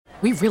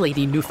We really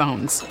need new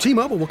phones.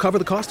 T-Mobile will cover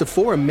the cost of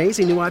 4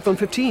 amazing new iPhone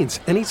 15s,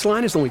 and each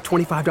line is only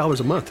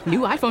 $25 a month. New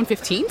iPhone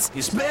 15s?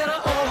 It's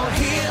better over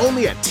here.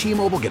 Only at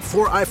T-Mobile, get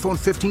 4 iPhone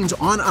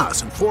 15s on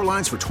us and 4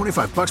 lines for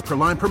 $25 per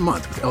line per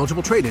month with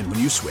eligible trade-in when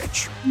you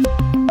switch.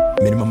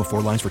 Minimum of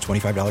 4 lines for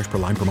 $25 per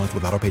line per month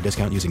with autopay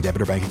discount using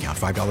debit or bank account.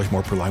 $5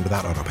 more per line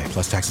without autopay,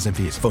 plus taxes and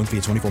fees. Phone fee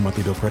at 24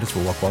 monthly bill credits for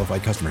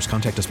well-qualified customers.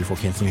 Contact us before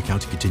canceling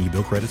account to continue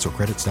bill credits or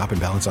credit stop and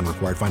balance on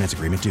required finance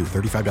agreement due.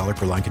 $35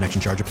 per line connection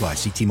charge applies.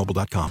 See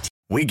T-Mobile.com.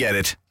 We get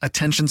it.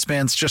 Attention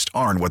spans just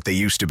aren't what they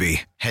used to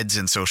be. Heads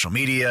in social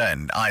media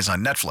and eyes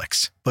on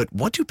Netflix. But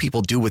what do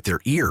people do with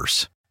their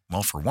ears?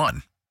 Well, for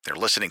one, they're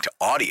listening to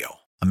audio.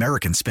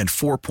 Americans spend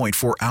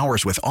 4.4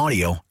 hours with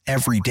audio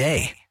every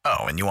day.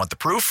 Oh, and you want the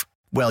proof?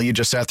 Well, you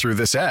just sat through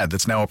this ad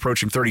that's now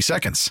approaching 30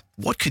 seconds.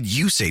 What could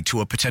you say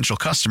to a potential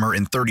customer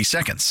in 30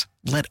 seconds?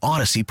 Let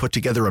Odyssey put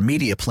together a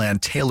media plan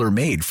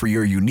tailor-made for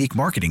your unique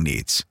marketing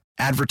needs.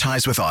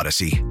 Advertise with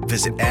Odyssey.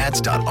 Visit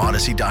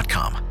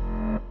ads.odyssey.com.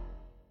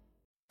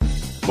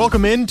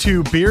 Welcome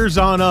into Beers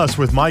on Us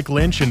with Mike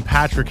Lynch and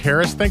Patrick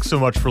Harris. Thanks so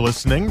much for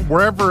listening.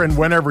 Wherever and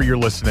whenever you're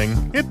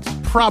listening, it's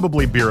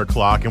probably beer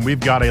o'clock, and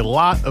we've got a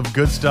lot of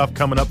good stuff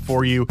coming up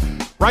for you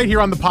right here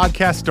on the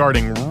podcast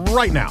starting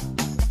right now.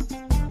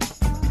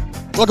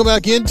 Welcome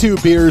back into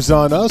Beers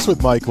on Us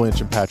with Mike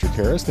Lynch and Patrick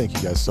Harris. Thank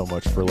you guys so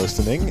much for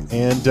listening.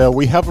 And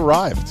we have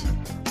arrived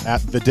at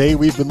the day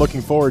we've been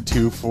looking forward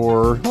to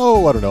for,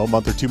 a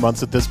month or 2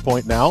 months at this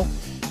point now.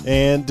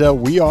 And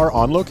we are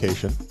on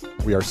location.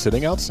 We are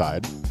sitting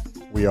outside.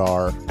 We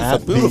are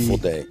It's a beautiful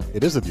day.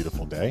 It is a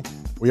beautiful day.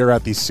 We are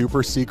at the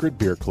Super Secret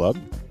Beer Club.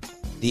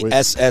 The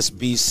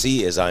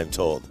SSBC, as I'm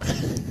told.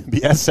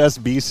 The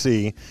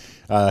SSBC,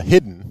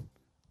 hidden,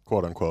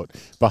 quote unquote,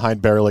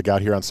 behind Barrelig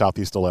out here on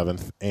Southeast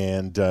 11th.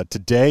 And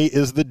today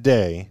is the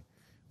day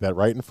that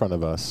right in front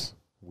of us,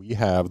 we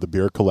have the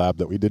beer collab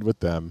that we did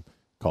with them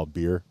called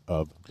Beer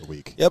of the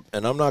Week. Yep,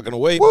 and I'm not going to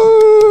wait.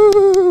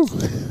 Woo!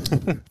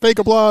 Fake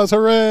applause,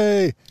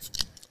 hooray!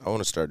 I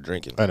want to start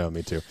drinking. I know,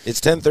 me too. It's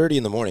 10:30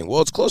 in the morning.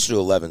 Well, it's closer to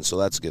 11, so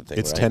that's a good thing,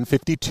 It's right?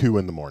 10:52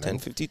 in the morning.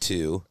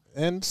 10:52.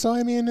 And so,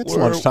 I mean, it's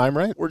lunchtime,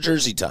 right? We're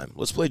Jersey time.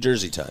 Let's play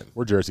Jersey time.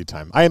 We're Jersey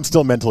time. I am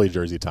still mentally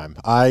Jersey time.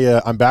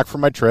 I'm back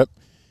from my trip,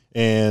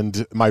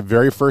 and my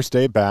very first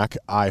day back,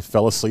 I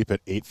fell asleep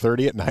at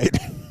 8:30 at night.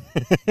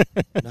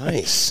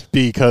 Nice.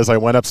 Because I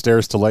went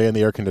upstairs to lay in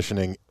the air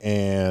conditioning,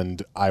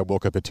 and I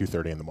woke up at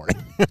 2:30 in the morning.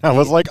 I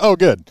was like, oh,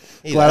 good.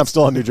 Glad I'm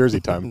still on New Jersey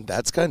time.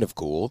 That's kind of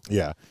cool.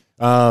 Yeah.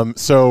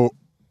 So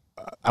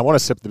I want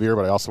to sip the beer,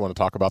 but I also want to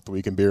talk about the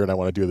week in beer, and I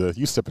want to do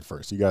you sip it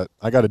first.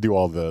 I got to do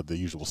all the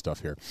usual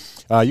stuff here.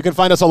 You can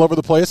find us all over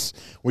the place.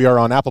 We are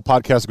on Apple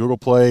Podcasts, Google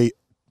Play,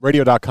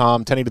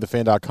 radio.com,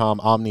 1080thefan.com,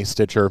 Omni,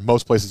 Stitcher,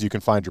 most places you can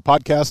find your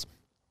podcast.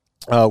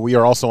 We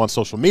are also on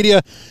social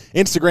media.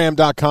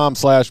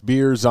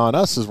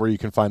 Instagram.com/beersonus is where you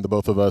can find the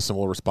both of us, and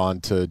we'll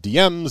respond to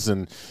DMs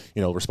and,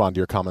 respond to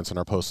your comments on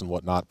our posts and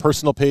whatnot.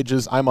 Personal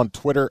pages, I'm on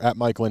Twitter at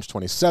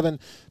MikeLynch27.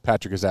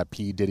 Patrick is at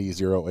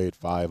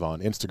PDiddy085 on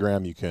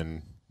Instagram. You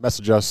can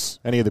message us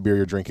any of the beer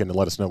you're drinking and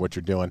let us know what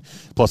you're doing,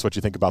 plus what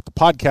you think about the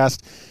podcast.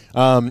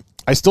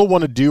 I still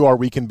want to do our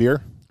week in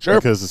beer. Sure.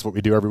 Because it's what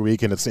we do every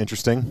week, and it's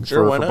interesting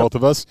for both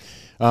of us.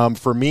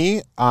 For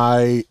me,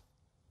 I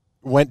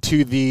went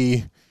to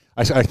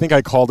I think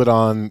I called it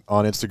on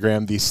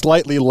Instagram, the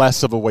slightly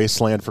less of a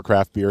wasteland for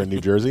craft beer in New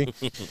Jersey.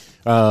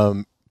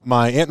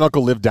 My aunt and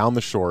uncle live down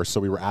the shore, so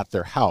we were at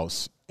their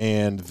house,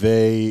 and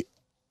they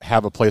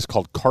have a place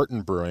called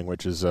Carton Brewing,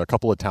 which is a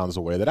couple of towns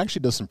away, that actually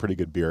does some pretty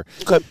good beer.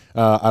 Okay.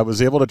 I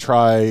was able to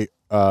try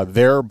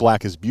their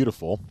Black is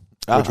Beautiful,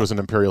 which was an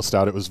imperial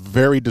stout. It was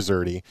very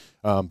desserty,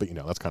 but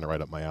that's kind of right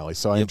up my alley,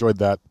 so I enjoyed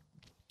that.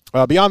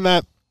 Beyond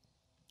that,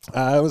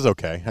 it was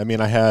okay. I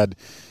mean,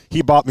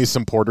 he bought me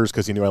some porters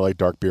because he knew I like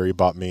dark beer. He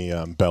bought me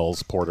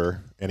Bell's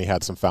Porter, and he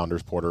had some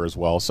Founders Porter as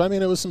well. So, I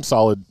mean, it was some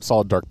solid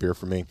dark beer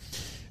for me.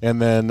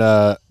 And then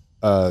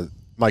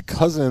my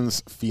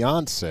cousin's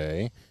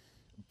fiance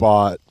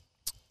brought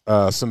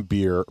some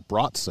beer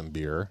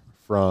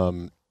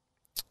from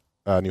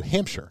New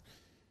Hampshire.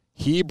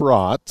 He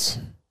brought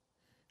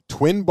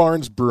Twin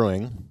Barns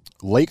Brewing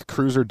Lake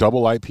Cruiser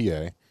Double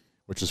IPA,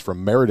 which is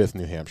from Meredith,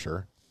 New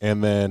Hampshire.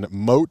 And then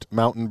Moat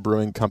Mountain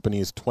Brewing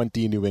Company's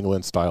 20 New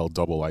England Style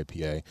Double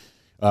IPA.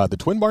 The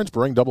Twin Barns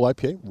Brewing Double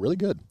IPA, really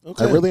good.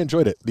 Okay. I really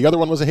enjoyed it. The other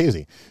one was a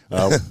hazy,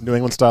 New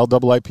England Style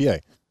Double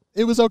IPA.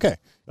 It was okay.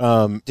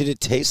 Did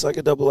it taste like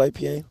a double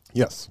IPA?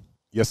 Yes.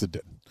 Yes, it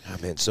did. Oh,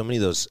 man, so many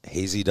of those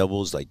hazy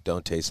doubles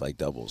don't taste like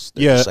doubles.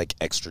 They're just like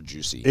extra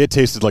juicy. It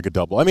tasted like a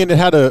double. I mean, it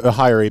had a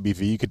higher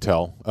ABV, you could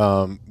tell.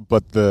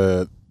 But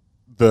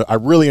I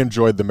really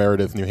enjoyed the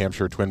Meredith, New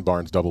Hampshire Twin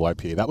Barns Double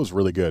IPA. That was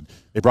really good.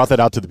 They brought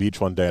that out to the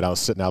beach one day, and I was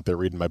sitting out there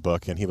reading my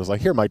book, and he was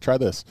like, "Here, Mike, try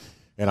this."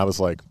 And I was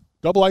like,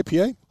 "Double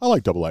IPA? I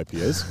like double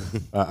IPAs."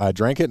 I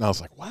drank it, and I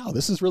was like, "Wow,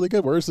 this is really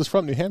good. Where is this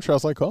from? New Hampshire?" I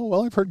was like, "Oh,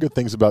 well, I've heard good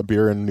things about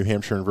beer in New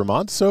Hampshire and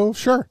Vermont, so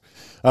sure."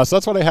 So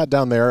that's what I had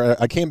down there.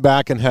 I came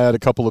back and had a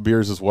couple of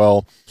beers as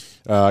well.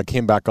 I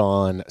came back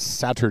on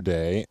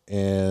Saturday,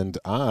 and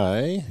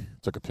I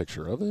took a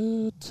picture of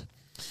it.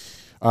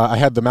 I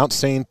had the Mount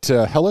St.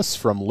 Helles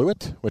from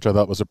Lewitt, which I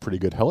thought was a pretty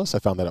good Helles. I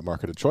found that at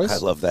Market of Choice. I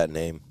love that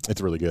name. It's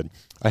really good.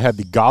 I had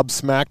the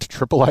Gobsmacked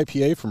Triple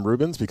IPA from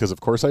Rubens, because of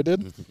course I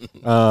did.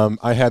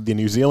 I had the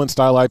New Zealand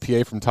style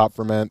IPA from Top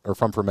Ferment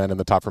in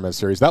the Top Ferment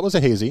series. That was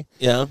a hazy.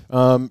 Yeah.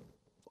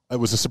 It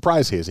was a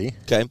surprise hazy.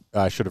 Okay.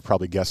 I should have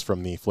probably guessed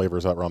from the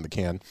flavors that were on the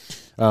can.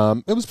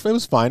 It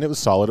was fine. It was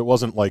solid. It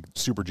wasn't like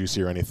super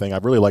juicy or anything. I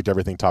really liked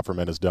everything Top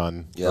Ferment has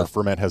done, or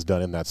Ferment has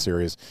done in that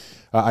series.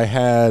 I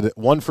had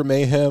one for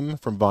Mayhem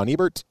from Von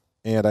Ebert,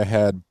 and I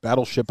had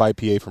Battleship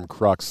IPA from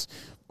Crux.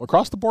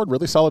 Across the board,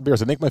 really solid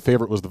beers. I think my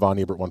favorite was the Von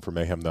Ebert one for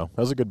Mayhem, though.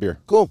 That was a good beer.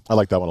 Cool. I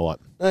like that one a lot.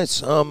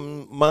 Nice.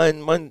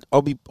 Mine.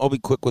 I'll be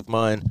quick with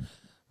mine.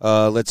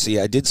 Let's see.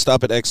 I did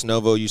stop at Ex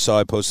Novo. You saw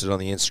I posted on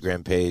the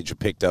Instagram page. I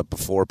picked up a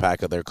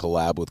 4-pack of their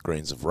collab with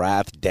Grains of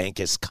Wrath,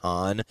 Dankus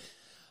Khan.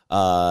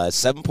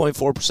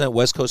 7.4%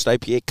 West Coast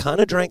IPA.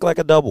 Kind of drank like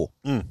a double.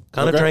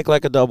 Drank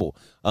like a double.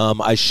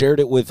 I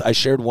shared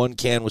one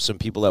can with some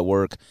people at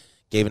work.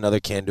 Gave another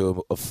can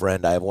to a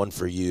friend. I have one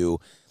for you,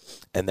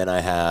 and then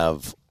I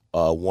have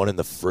one in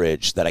the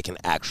fridge that I can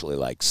actually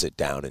like sit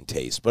down and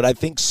taste. But I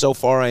think so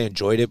far I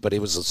enjoyed it. But it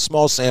was a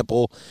small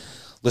sample.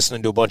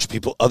 Listening to a bunch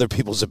of other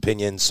people's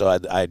opinions, so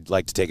I'd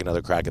like to take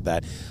another crack at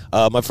that.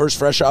 My first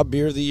fresh hop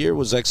beer of the year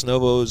was Ex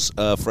Novo's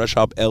Fresh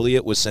Hop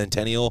Elliott with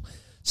Centennial.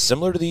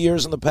 Similar to the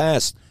years in the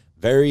past,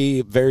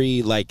 very,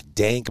 very like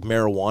dank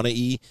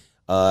marijuana-y,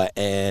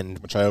 and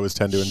which I always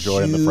tend to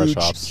enjoy in the fresh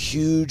hops.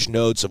 Huge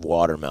notes of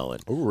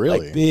watermelon. Oh,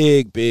 really?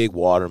 Like big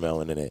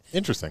watermelon in it.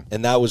 Interesting.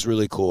 And that was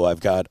really cool.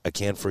 I've got a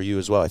can for you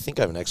as well. I think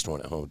I have an extra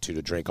one at home too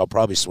to drink. I'll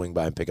probably swing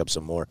by and pick up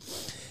some more.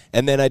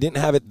 And then I didn't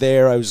have it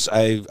there.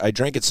 I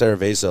drank at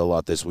Cerveza a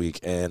lot this week,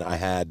 and I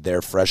had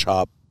their fresh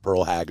hop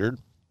Pearl Haggard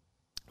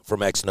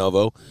from Ex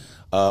Novo.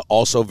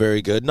 Also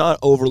very good. Not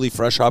overly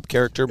fresh hop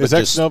character, but is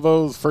Ex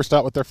Novo first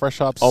out with their fresh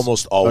hops?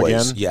 Almost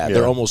always. Again? Yeah,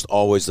 they're almost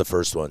always the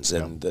first ones.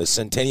 And the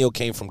Centennial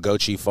came from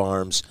Gochi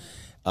Farms.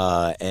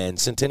 And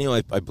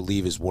Centennial, I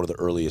believe, is one of the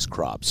earliest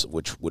crops,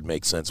 which would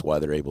make sense why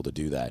they're able to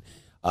do that.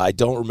 I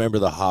don't remember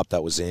the hop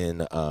that was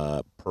in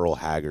Pearl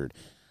Haggard.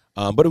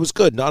 But it was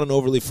good. Not an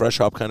overly fresh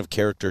hop kind of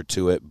character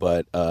to it,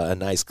 but a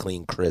nice,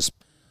 clean, crisp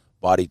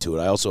body to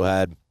it. I also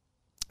had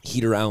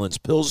Heater Allen's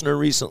Pilsner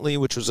recently,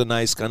 which was a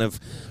nice kind of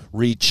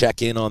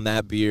re-check-in on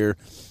that beer.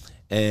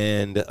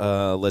 And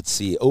let's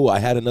see. Oh, I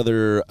had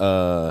another,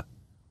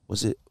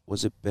 was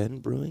it Ben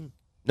Brewing?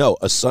 No,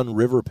 a Sun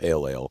River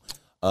Pale Ale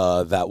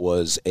that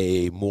was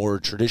a more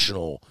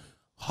traditional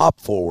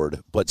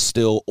hop-forward, but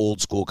still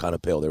old-school kind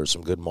of pale. There was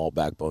some good malt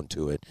backbone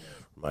to it.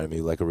 Reminded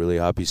me like a really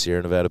hoppy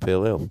Sierra Nevada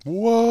Pale Ale.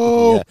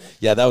 Whoa!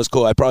 Yeah, that was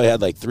cool. I probably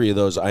had like 3 of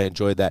those. I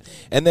enjoyed that.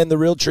 And then the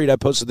real treat, I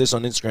posted this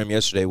on Instagram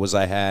yesterday, was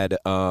I had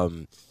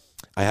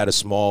a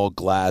small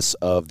glass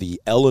of the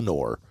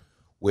Eleanor,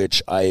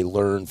 which I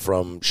learned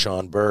from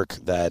Sean Burke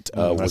that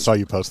I saw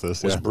you post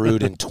this. Was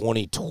brewed in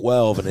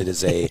 2012, and it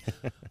is a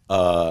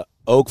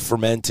oak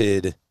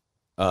fermented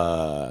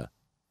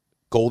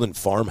golden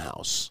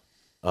farmhouse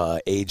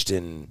aged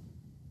in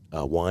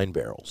wine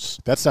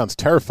barrels. That sounds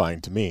terrifying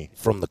to me.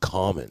 From the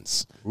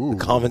Commons. Ooh. The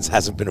Commons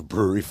hasn't been a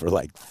brewery for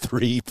like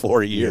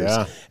 3-4 years.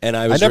 Yeah. And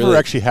I never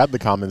actually had the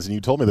Commons, and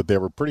you told me that they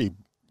were pretty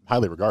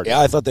highly regarded.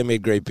 Yeah, I thought they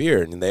made great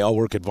beer, and they all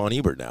work at Von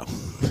Ebert now.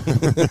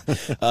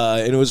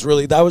 And it was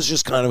really, that was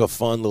just kind of a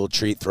fun little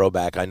treat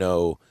throwback. I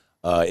know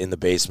in the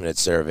basement at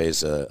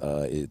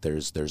Cerveza,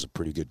 there's a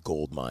pretty good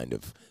gold mine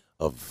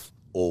of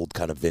old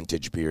kind of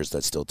vintage beers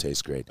that still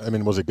taste great. I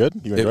mean, was it good?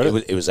 You enjoyed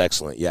it? It was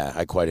excellent. Yeah,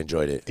 I quite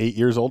enjoyed it. 8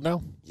 years old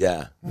now?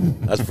 Yeah,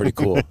 that's pretty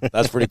cool.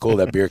 That's pretty cool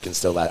that beer can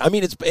still last. I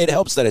mean, it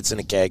helps that it's in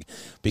a keg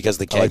because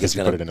the keg is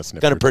going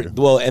to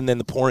well, and then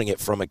the pouring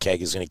it from a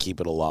keg is going to keep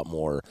it a lot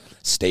more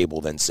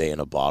stable than say in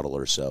a bottle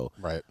or so.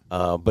 Right.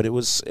 But it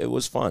was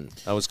fun.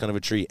 That was kind of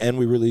a treat. And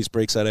we released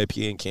Breakside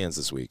IPA in cans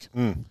this week.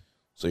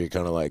 So you're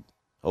kind of like,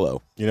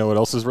 hello. You know what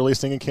else is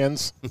releasing in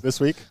cans this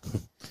week?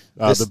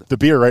 The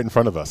beer right in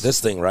front of us.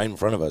 This thing right in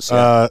front of us.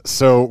 Yeah.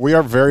 So we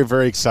are very,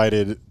 very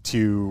excited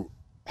to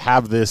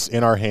have this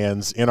in our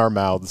hands, in our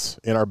mouths,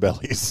 in our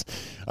bellies.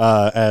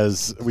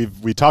 As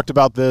we talked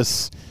about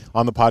this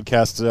on the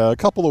podcast a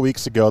couple of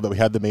weeks ago that we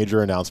had the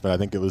major announcement. I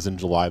think it was in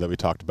July that we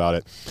talked about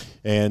it.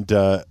 And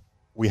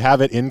we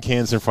have it in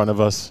cans in front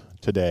of us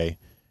today.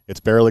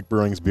 It's Baerlic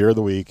Brewing's Beer of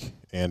the Week.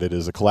 And it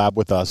is a collab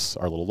with us.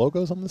 Our little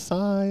logo's on the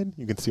side.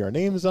 You can see our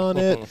names on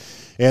it.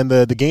 And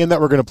the game that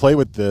we're going to play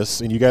with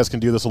this, and you guys can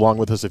do this along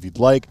with us if you'd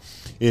like,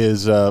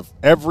 is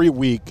every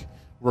week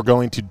we're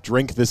going to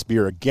drink this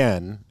beer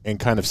again and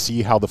kind of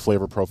see how the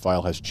flavor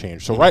profile has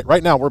changed. So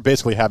right now we're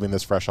basically having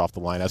this fresh off the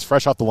line, as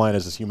fresh off the line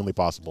as is humanly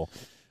possible.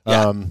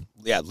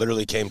 Yeah,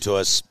 literally came to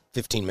us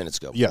 15 minutes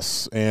ago.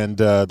 Yes, and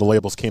the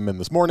labels came in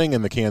this morning,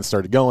 and the cans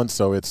started going,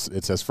 so it's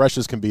as fresh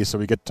as can be, so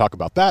we get to talk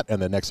about that,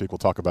 and then next week we'll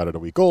talk about it a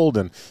week old,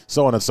 and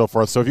so on and so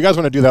forth. So if you guys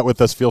want to do that with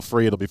us, feel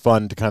free. It'll be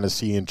fun to kind of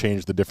see and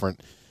change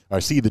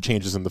see the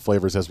changes in the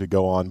flavors as we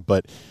go on.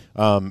 But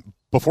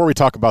before we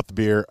talk about the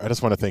beer, I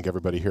just want to thank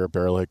everybody here at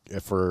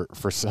Baerlic for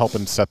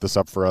helping set this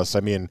up for us. I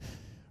mean,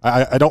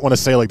 I don't want to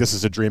say like this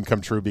is a dream come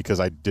true because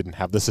I didn't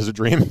have this as a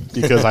dream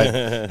because I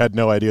had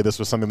no idea this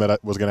was something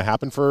that was going to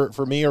happen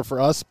for me or for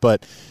us,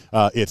 but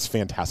it's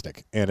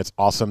fantastic, and it's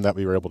awesome that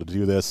we were able to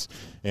do this,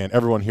 and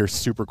everyone here is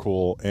super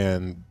cool,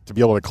 and to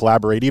be able to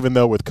collaborate, even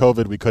though with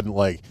COVID we couldn't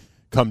like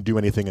come do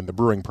anything in the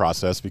brewing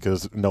process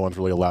because no one's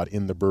really allowed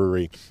in the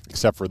brewery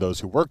except for those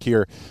who work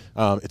here.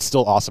 It's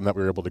still awesome that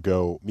we were able to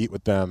go meet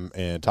with them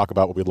and talk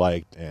about what we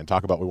liked and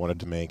talk about what we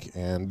wanted to make,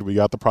 and we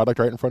got the product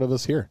right in front of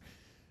us here.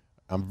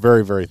 I'm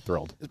very, very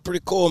thrilled. It's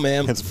pretty cool,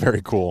 man. It's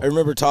very cool. I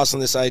remember tossing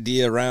this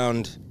idea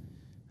around,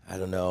 I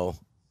don't know,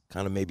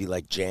 kind of maybe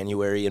like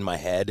January in my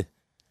head.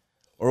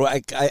 Or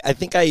I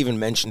think I even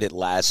mentioned it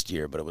last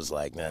year, but it was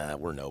like, nah,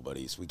 we're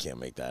nobodies. We can't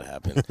make that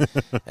happen.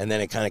 And then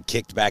it kind of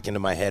kicked back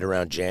into my head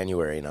around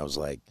January, and I was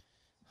like,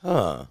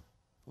 I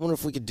wonder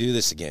if we could do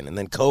this again. And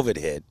then COVID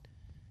hit,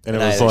 and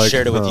I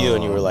shared it with you,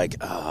 and you were like,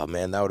 oh,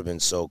 man, that would have been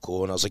so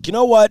cool. And I was like, you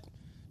know what?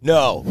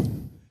 No.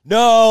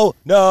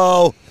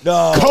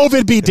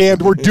 COVID be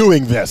damned, we're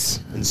doing this.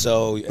 And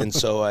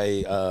so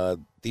I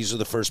these are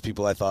the first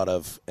people I thought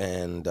of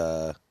and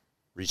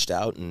reached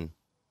out, and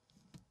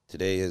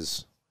today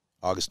is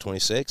August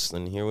 26th,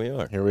 and here we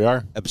are. We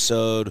are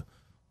episode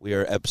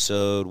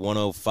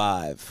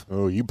 105.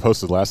 Oh, you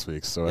posted last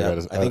week, so yep.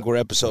 I think we're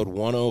episode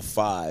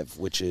 105,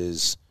 which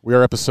is we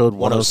are episode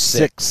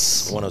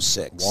 106.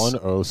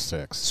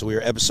 106. So we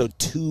are episode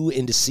 2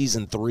 into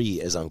season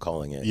 3, as I'm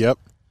calling it. Yep.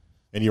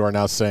 And you are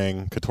now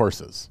saying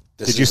Catorces.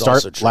 Did you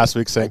start last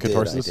week saying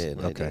Catorces? I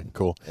did. Okay,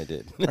 cool. I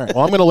did. All right.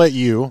 Well, I'm going to let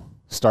you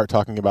start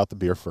talking about the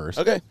beer first.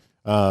 Okay.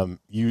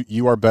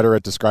 You are better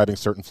at describing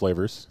certain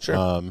flavors.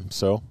 Sure.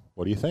 So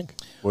what do you think?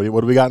 What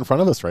do we got in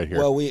front of us right here?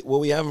 Well, what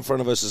we have in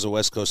front of us is a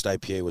West Coast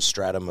IPA with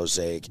Strata,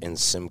 Mosaic, and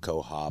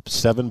Simcoe hops.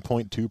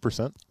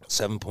 7.2%.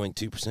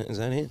 7.2%. Is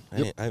that it?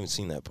 Yep. I haven't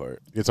seen that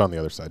part. It's on the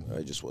other side.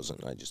 I just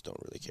don't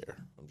really care.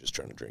 I'm just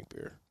trying to drink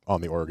beer. On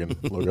the Oregon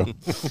logo.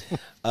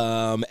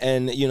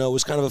 And, it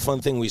was kind of a fun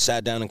thing. We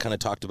sat down and kind of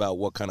talked about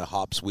what kind of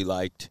hops we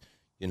liked.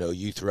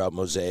 You threw out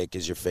Mosaic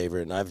as your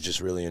favorite, and I've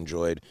just really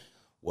enjoyed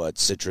what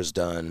Citra's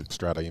done.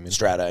 Strata, you mean?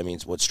 Strata, I mean,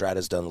 what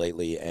Strata's done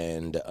lately,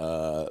 and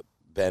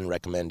Ben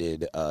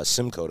recommended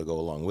Simcoe to go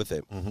along with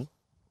it. Mm-hmm.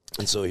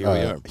 And so here we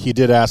are. He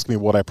did ask me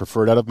what I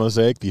preferred out of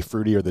Mosaic, the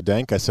fruity or the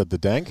dank. I said the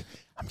dank.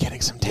 I'm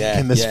getting some dank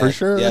in this for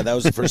sure. Yeah, that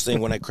was the first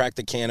thing when I cracked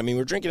the can. I mean,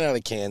 we're drinking out of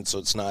the can, so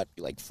it's not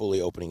like fully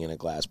opening in a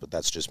glass, but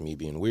that's just me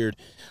being weird.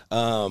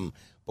 But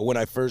when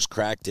I first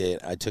cracked it,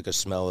 I took a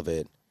smell of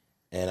it,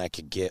 and I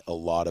could get a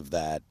lot of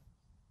that.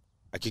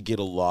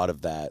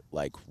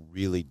 Like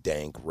really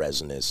dank,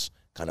 resinous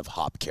kind of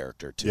hop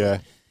character to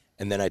it.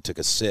 And then I took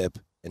a sip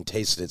and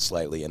tasted it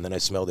slightly, and then I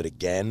smelled it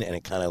again, and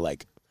it kind of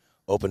like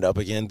opened up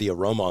again. The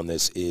aroma on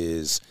this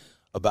is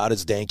about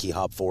as danky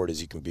hop forward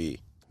as you can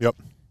be. Yep.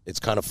 It's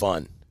kind of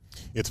fun.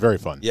 It's very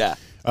fun. Yeah.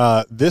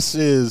 This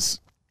is...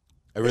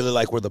 I really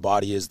like where the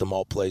body is. The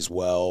malt plays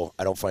well.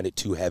 I don't find it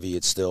too heavy.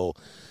 It's still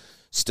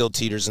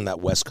teeters in that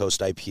West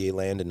Coast IPA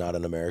land and not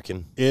an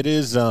American. It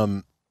is...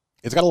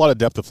 It's got a lot of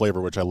depth of flavor,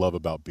 which I love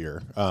about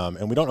beer.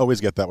 And we don't always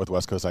get that with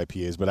West Coast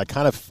IPAs, but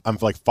I'm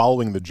like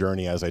following the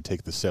journey as I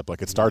take the sip.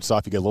 Like it starts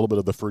off, you get a little bit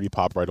of the fruity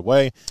pop right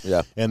away.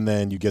 Yeah. And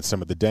then you get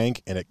some of the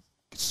dank, and it's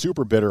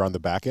super bitter on the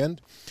back end.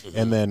 Mm-hmm.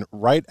 And then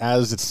right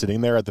as it's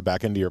sitting there at the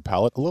back end of your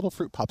palate, a little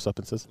fruit pops up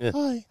and says,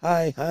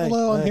 Hi.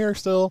 Hello, I'm here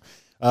still.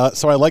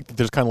 So I like that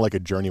there's kind of like a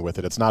journey with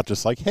it. It's not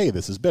just like, hey,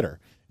 this is bitter.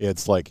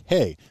 It's like,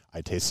 hey, I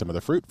taste some of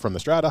the fruit from the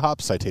Strata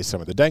hops. I taste some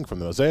of the dank from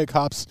the Mosaic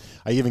hops.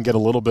 I even get a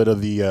little bit of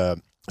the...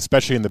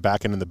 especially in the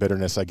back end and the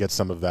bitterness, I get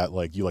some of that,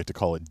 like you like to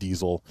call it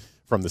diesel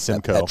from the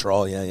Simcoe.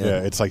 Petrol, yeah.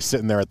 Yeah, it's like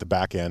sitting there at the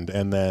back end,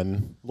 and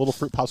then a little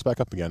fruit pops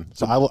back up again.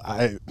 So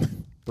I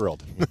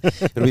thrilled.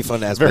 It'll be fun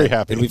to ask Very Ben.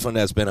 happy. It'll be fun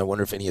to ask Ben. I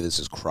wonder if any of this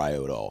is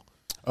cryo at all.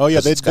 Oh, yeah,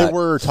 they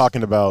were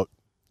talking about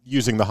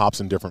using the hops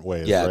in different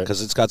ways, yeah, right?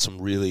 because it's got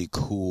some really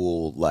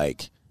cool,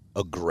 like,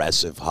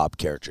 aggressive hop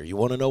character. You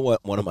want to know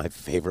what one of my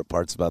favorite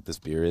parts about this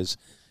beer is?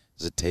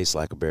 Is it tastes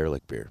like a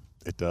Barrel-Lick beer.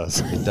 It does.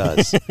 It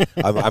does.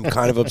 I'm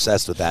kind of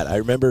obsessed with that. I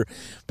remember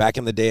back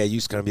in the day I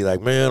used to kind of be like,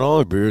 man, all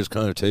the beers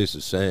kind of taste the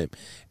same.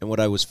 And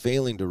what I was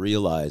failing to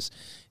realize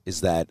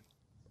is that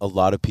a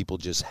lot of people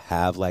just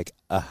have like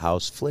a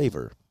house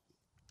flavor.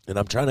 And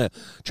I'm trying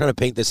to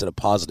paint this in a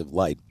positive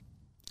light.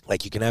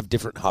 Like you can have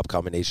different hop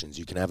combinations.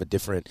 You can have a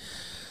different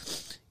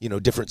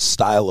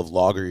style of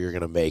lager you're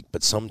going to make.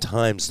 But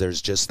sometimes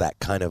there's just that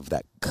kind of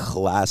that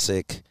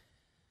classic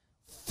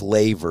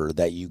flavor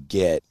that you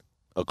get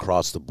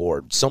across the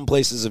board. Some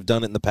places have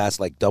done it in the past,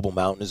 like Double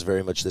Mountain is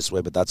very much this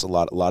way, but that's a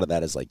lot of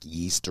that is like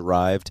yeast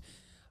derived.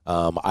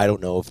 I don't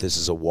know if this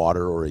is a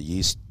water or a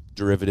yeast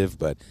derivative,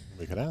 but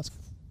we could ask.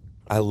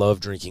 I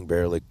love drinking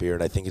Barrel-Lick beer,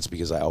 and I think it's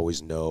because I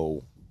always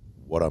know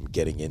what I'm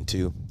getting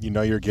into. You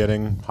know you're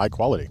getting high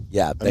quality.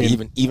 Yeah,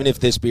 even if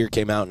this beer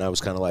came out and I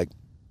was kind of like,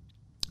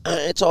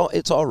 it's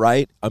all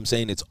right. I'm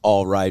saying it's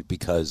all right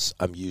because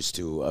I'm used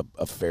to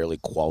a fairly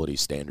quality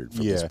standard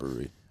from this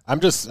brewery.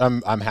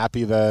 I'm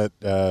happy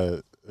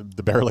that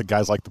the Barrel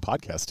guys like the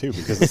podcast too,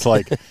 because it's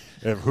like,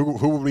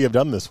 who would we have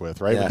done this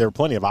with, right? Yeah. There were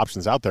plenty of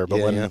options out there, but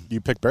when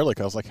you pick Barrel,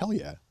 I was like, hell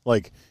yeah!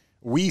 Like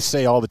we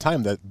say all the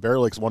time that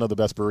Barrel is one of the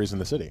best breweries in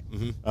the city.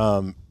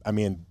 Mm-hmm. I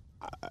mean,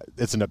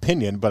 it's an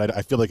opinion, but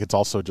I feel like it's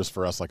also just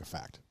for us like a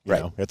fact. You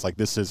know? It's like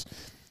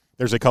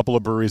there's a couple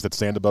of breweries that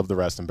stand above the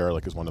rest, and Barrel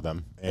is one of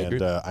them.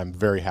 And I'm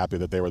very happy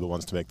that they were the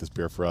ones to make this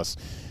beer for us.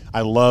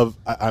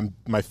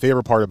 My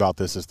favorite part about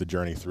this is the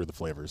journey through the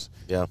flavors.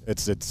 Yeah,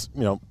 it's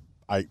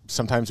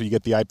sometimes when you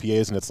get the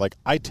IPAs and it's like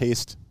I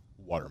taste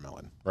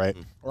watermelon, right,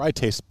 or I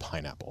taste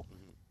pineapple,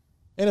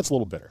 and it's a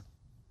little bitter.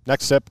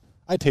 Next sip,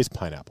 I taste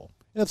pineapple,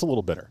 and it's a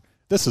little bitter.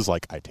 This is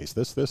like I taste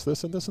this,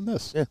 and this, and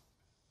this. Yeah.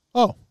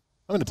 Oh,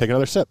 I'm going to take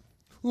another sip.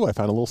 Ooh, I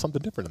found a little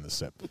something different in this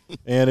sip,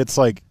 and it's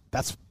like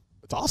it's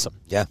awesome.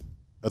 Yeah.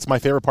 That's my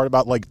favorite part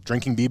about like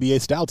drinking BBA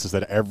stouts is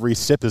that every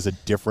sip is a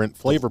different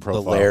flavor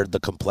profile. The layered, the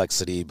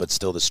complexity, but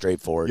still the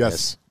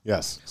straightforwardness.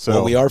 Yes.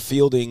 So we are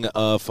fielding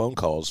phone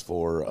calls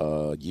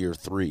for year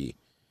 3.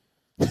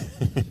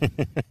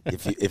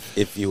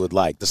 if you would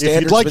like. If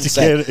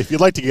you'd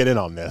like to get in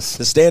on this.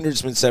 The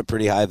standard's been set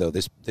pretty high though.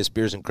 This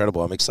beer's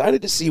incredible. I'm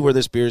excited to see where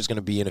this beer is going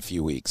to be in a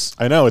few weeks.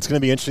 I know, it's going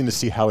to be interesting to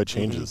see how it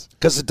changes.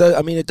 Because it does.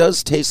 I mean, it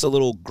does taste a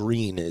little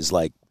green. Is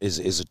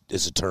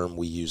a term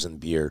we use in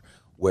beer,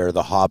 where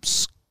the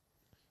hops,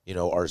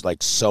 are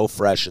like so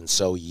fresh and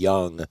so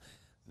young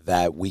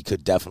that we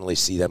could definitely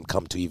see them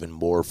come to even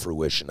more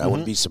fruition. I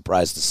wouldn't be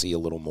surprised to see a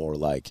little more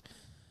like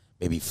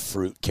maybe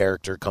fruit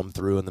character come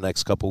through in the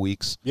next couple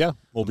weeks. Yeah,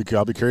 I'll be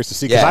curious to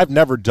see, because I've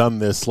never done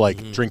this,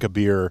 like drink a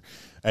beer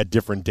at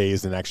different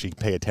days and actually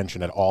pay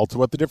attention at all to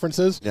what the difference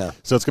is. Yeah.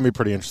 So it's going to be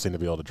pretty interesting to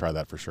be able to try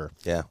that for sure.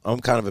 Yeah,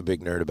 I'm kind of a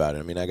big nerd about it.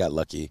 I mean, I got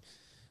lucky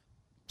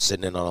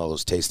sitting in on all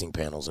those tasting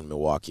panels in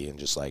Milwaukee and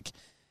just like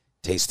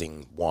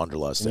tasting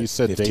Wanderlust you at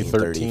said 15, day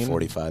 13? 30,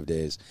 45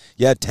 days.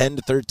 Yeah, 10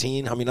 to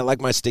 13. I mean, I like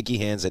my sticky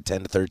hands at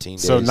 10 to 13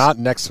 days. So not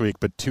next week,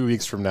 but 2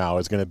 weeks from now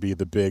is going to be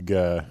the big...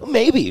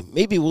 Maybe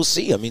we'll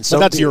see. I mean, but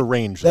that's your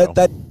range, though.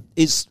 That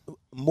is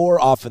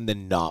more often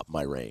than not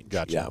my range.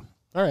 Gotcha. Yeah.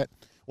 All right.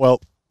 Well,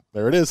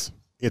 there it is.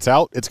 It's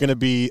out. It's going to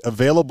be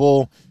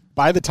available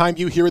by the time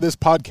you hear this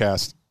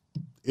podcast.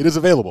 It is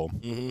available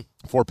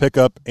for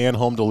pickup and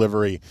home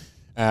delivery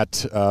at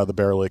the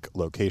Barrel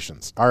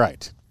locations. All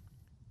right.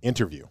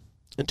 Interview.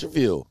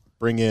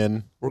 We're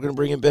going to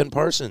bring in Ben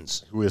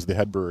Parsons, who is the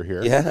head brewer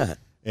here. Yeah.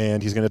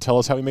 And he's going to tell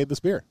us how he made this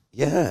beer.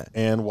 Yeah.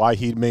 And why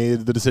he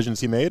made the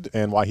decisions he made,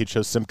 and why he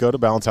chose Simcoe to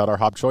balance out our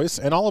hop choice,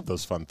 and all of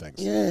those fun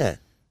things. Yeah.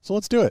 So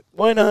let's do it.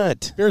 Why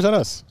not? Beers on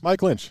Us.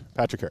 Mike Lynch,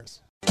 Patrick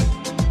Harris.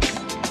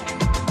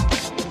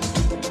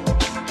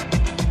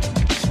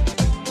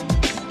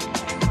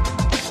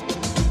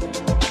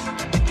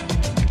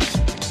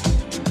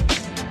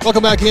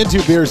 Welcome back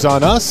into Beers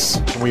on Us.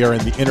 We are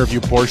in the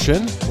interview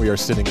portion. We are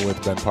sitting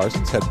with Ben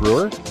Parsons, head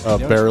brewer of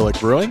Barrel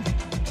Brewing,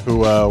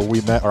 who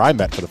I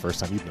met for the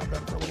first time. You've known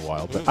Ben for a little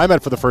while, but I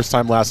met for the first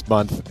time last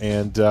month,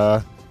 and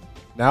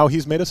now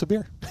he's made us a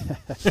beer.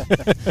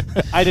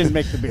 I didn't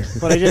make the beer,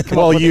 but I did come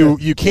up with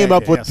you came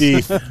up with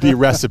the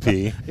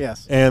recipe.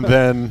 Yes. And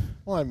then,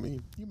 I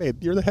mean,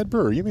 you're the head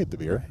brewer. You made the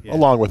beer,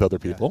 along with other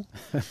people.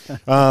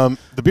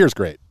 The beer's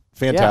great.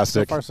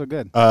 Fantastic. Yeah, so far so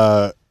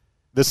good.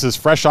 This is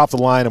fresh off the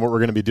line, and what we're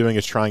going to be doing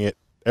is trying it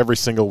every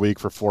single week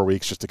for 4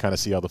 weeks just to kind of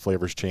see how the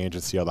flavors change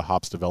and see how the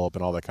hops develop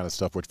and all that kind of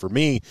stuff, which for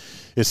me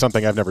is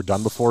something I've never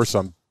done before, so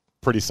I'm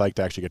pretty psyched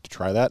to actually get to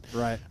try that.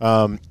 Right.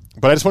 But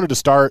I just wanted to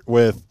start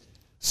with,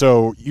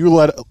 so you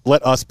let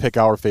us pick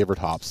our favorite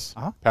hops.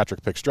 Uh-huh.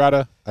 Patrick picked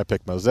Strata. I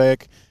picked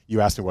Mosaic. You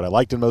asked me what I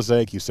liked in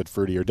Mosaic. You said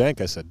fruity or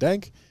dank. I said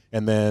dank.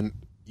 And then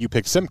you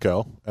picked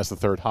Simcoe as the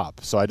third hop.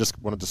 So I just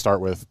wanted to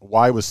start with,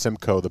 why was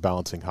Simcoe the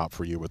balancing hop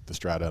for you with the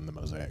Strata and the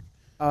Mosaic?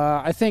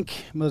 I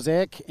think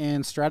Mosaic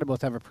and Strata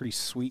both have a pretty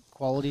sweet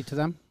quality to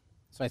them.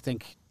 So I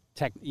think,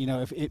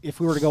 if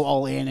we were to go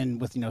all in and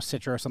with,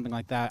 Citra or something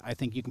like that, I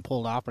think you can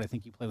pull it off, but I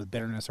think you play with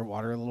bitterness or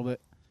water a little bit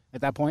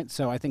at that point.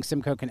 So I think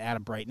Simcoe can add a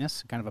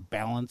brightness, kind of a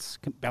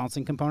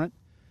balancing component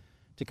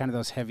to kind of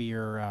those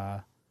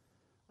heavier,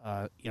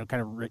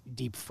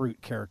 deep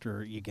fruit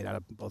character you get out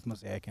of both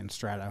Mosaic and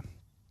Strata.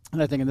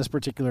 And I think in this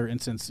particular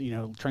instance,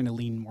 trying to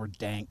lean more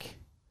dank.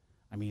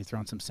 I mean, you throw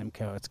in some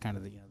Simcoe, it's kind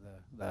of the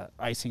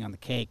icing on the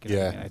cake.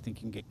 And I think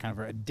you can get kind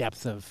of a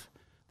depth of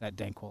that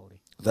dank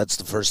quality. That's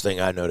the first thing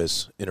I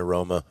notice in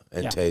aroma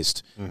and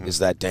taste is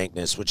that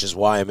dankness, which is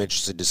why I'm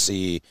interested to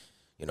see,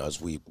 as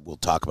we will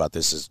talk about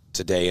this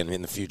today and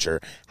in the future,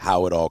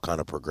 how it all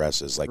kind of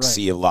progresses. Like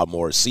see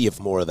if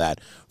more of that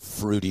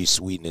fruity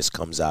sweetness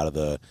comes out of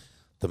the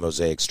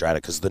Mosaic Strata,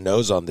 because the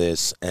nose on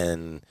this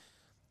and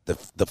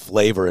the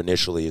flavor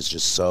initially is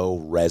just so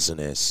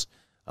resinous.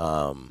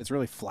 It's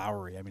really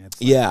flowery. I mean, it's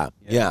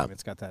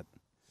it's got that.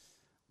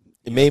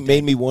 It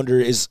made me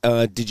wonder,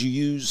 did you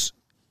use,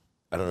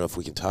 I don't know if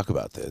we can talk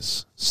about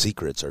this,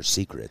 secrets are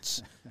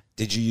secrets.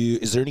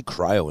 Is there any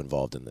cryo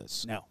involved in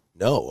this? No.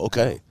 No,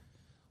 okay.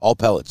 All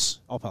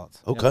pellets? All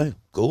pellets. Okay,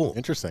 cool.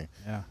 Interesting.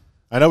 Yeah.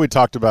 I know we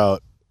talked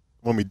about,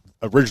 when we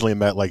originally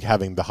met, like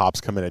having the hops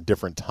come in at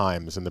different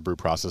times in the brew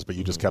process, but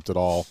you just kept it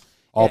all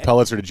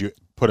pellets, or did you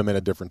put them in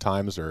at different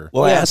times, or?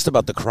 Well, I asked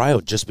about the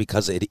cryo just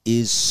because it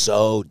is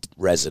so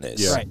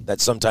resinous that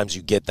sometimes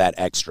you get that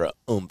extra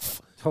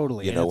oomph.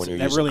 Totally. You know, when you're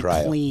that using really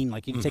cryo. clean,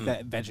 like you can take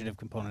that vegetative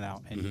component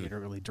out and you get a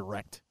really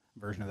direct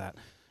version of that.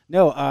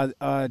 No,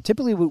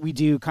 typically what we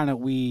do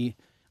we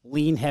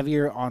lean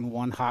heavier on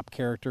one hop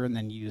character and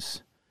then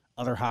use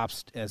other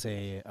hops as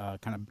a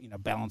kind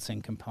of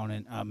balancing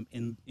component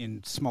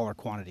in smaller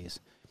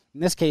quantities. In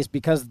this case,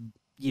 because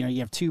you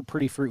have two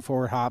pretty fruit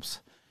forward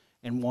hops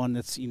and one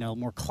that's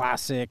more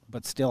classic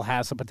but still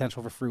has some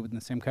potential for fruit within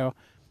the Simcoe,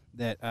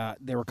 that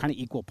they were kind of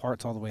equal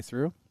parts all the way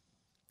through.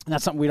 And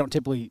that's something we don't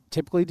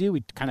typically do.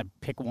 We kind of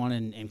pick one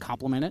and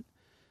complement it.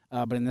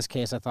 But in this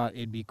case, I thought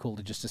it'd be cool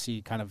to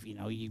see kind of,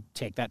 you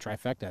take that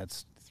trifecta.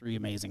 It's three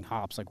amazing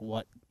hops. Like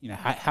what,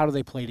 how do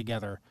they play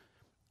together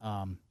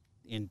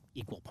in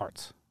equal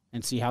parts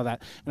and see how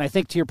that. And I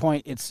think to your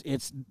point, this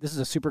is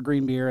a super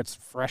green beer. It's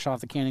fresh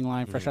off the canning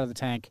line, fresh out of the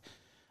tank.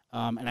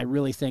 And I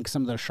really think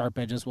some of those sharp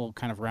edges will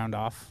kind of round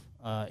off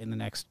in the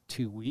next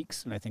 2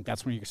 weeks. And I think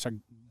that's when you're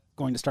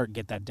going to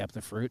get that depth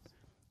of fruit.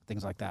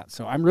 Things like that.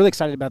 So I'm really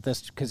excited about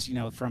this because,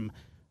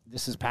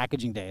 this is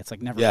packaging day. It's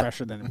like never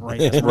fresher than right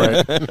this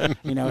moment.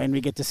 And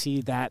we get to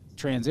see that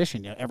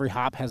transition. Every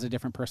hop has a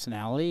different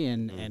personality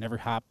and every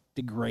hop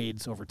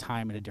degrades over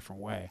time in a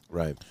different way.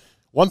 Right.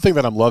 One thing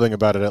that I'm loving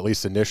about it, at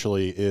least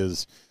initially,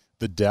 is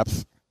the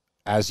depth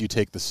as you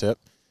take the sip.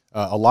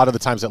 A lot of the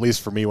times, at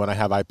least for me, when I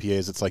have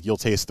IPAs, it's like you'll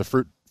taste the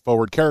fruit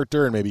forward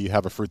character and maybe you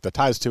have a fruit that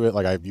ties to it.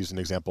 Like I've used an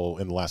example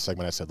in the last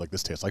segment. I said, like,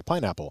 this tastes like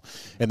pineapple.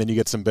 And then you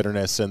get some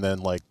bitterness and then,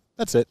 like,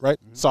 that's it, right?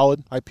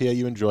 Solid IPA,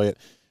 you enjoy it.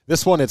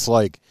 This one, it's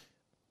like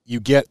you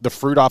get the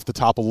fruit off the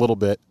top a little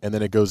bit, and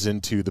then it goes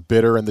into the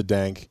bitter and the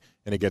dank,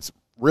 and it gets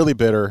really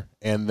bitter,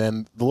 and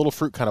then the little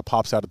fruit kind of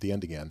pops out at the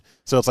end again.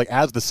 So it's like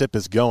as the sip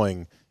is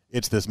going,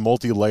 it's this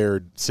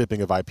multi-layered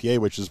sipping of IPA,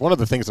 which is one of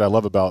the things that I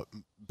love about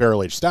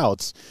barrel-aged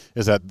stouts,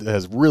 is that it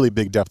has really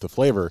big depth of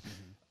flavor.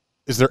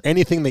 Is there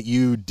anything that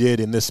you did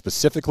in this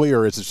specifically,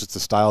 or is it just the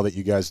style that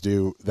you guys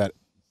do that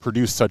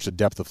produce such a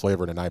depth of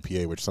flavor in an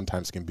IPA, which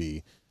sometimes can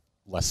be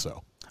less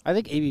so? I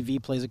think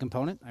ABV plays a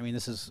component. I mean,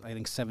 this is, I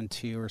think,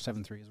 7.2 or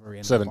 7.3 is where we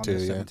end 7.2, up on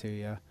this. yeah. 7.2,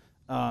 yeah.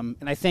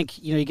 And I think,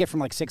 you get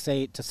from like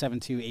 6.8 to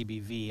 7.2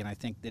 ABV, and I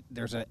think that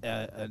there's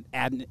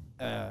an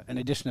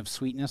addition of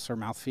sweetness or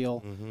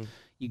mouthfeel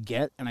you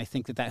get, and I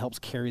think that helps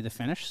carry the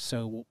finish.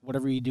 So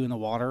whatever you do in the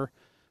water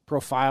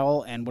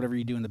profile and whatever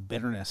you do in the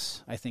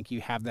bitterness, I think you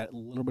have that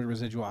little bit of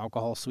residual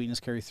alcohol sweetness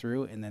carry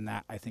through, and then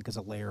that, I think, is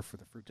a layer for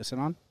the fruit to sit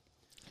on.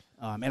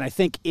 And I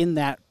think in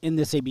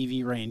this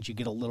ABV range, you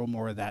get a little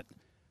more of that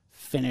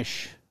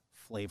finish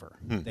flavor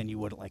than you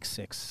would at like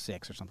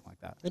 6.6 or something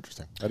like that.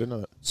 Interesting. I didn't know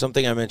that.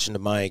 Something I mentioned to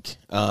Mike,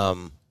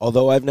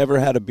 although I've never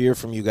had a beer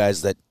from you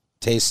guys that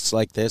tastes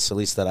like this, at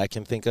least that I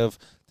can think of,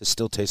 this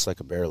still tastes like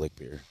a barrel aged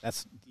beer.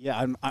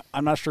 I'm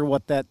not sure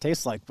what that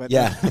tastes like, but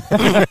yeah,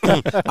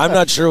 I'm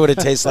not sure what it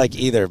tastes like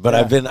either. But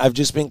I've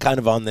just been kind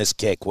of on this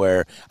kick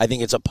where I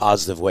think it's a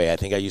positive way. I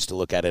think I used to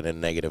look at it in a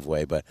negative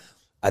way, but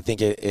I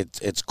think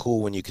it's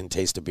cool when you can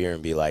taste a beer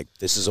and be like,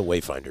 this is a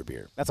Wayfinder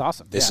beer. That's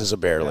awesome. This is a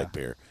barrel aged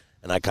beer.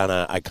 And I kind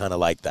of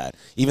like that.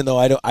 Even though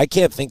I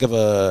can't think of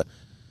a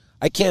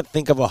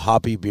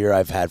hoppy beer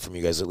I've had from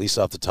you guys, at least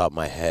off the top of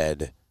my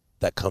head,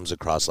 that comes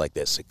across like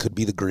this. It could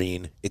be the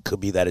green. It could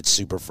be that it's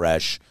super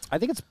fresh. I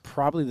think it's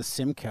probably the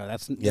Simcoe.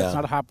 That's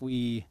not a hop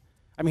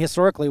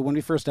historically, when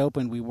we first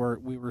opened, we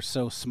were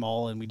so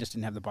small and we just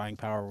didn't have the buying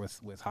power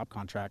with hop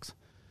contracts.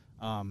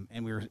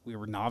 And we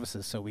were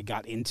novices, so we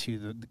got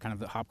into the kind of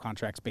the hop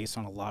contracts based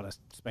on a lot of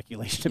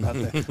speculation about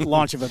the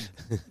launch of a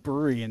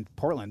brewery in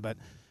Portland. But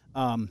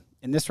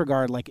in this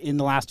regard, like in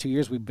the last 2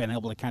 years, we've been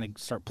able to kind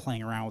of start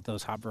playing around with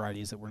those hop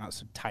varieties that we're not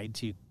so tied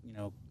to,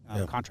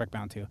 contract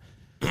bound to.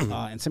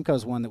 And Simcoe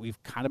is one that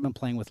we've kind of been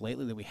playing with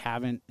lately that we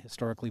haven't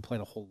historically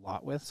played a whole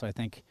lot with. So I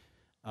think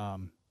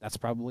that's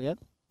probably it.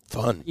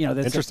 Fun,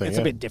 that's interesting. It's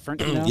a bit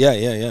different. Yeah.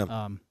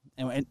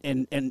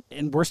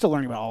 And we're still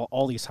learning about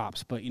all these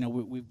hops, but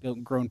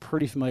we've grown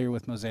pretty familiar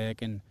with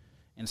Mosaic and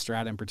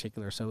Strata in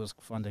particular. So it was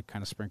fun to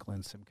kind of sprinkle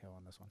in Simcoe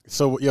on this one.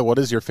 So yeah, what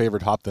is your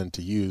favorite hop then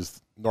to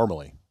use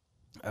normally?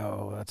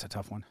 Oh, that's a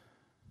tough one.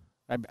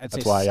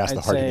 That's why I asked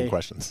the hard-hitting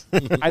questions.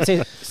 I'd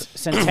say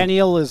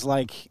Centennial is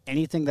like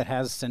anything that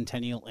has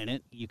Centennial in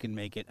it, you can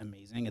make it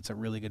amazing. It's a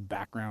really good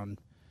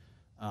background,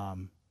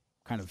 kind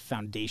of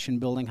foundation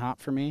building hop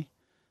for me.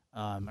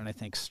 And I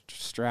think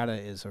Strata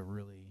is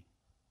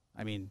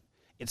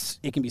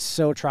it can be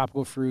so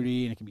tropical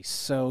fruity and it can be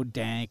so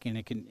dank and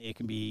it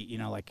can be,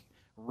 like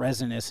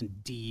resinous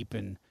and deep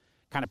and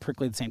kind of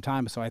prickly at the same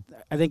time. So I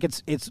think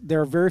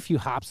there are very few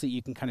hops that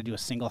you can kind of do a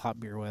single hop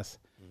beer with.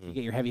 You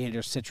get your heavy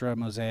hitters, Citra,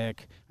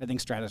 Mosaic. I think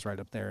Strata's right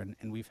up there,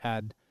 and we've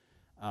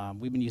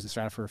been using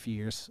Strata for a few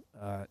years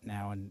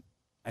now, and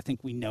I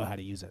think we know how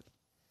to use it.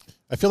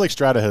 I feel like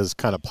Strata has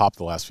kind of popped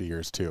the last few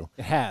years too.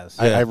 It has.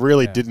 I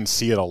really didn't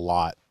see it a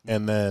lot,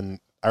 and then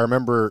I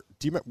remember.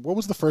 What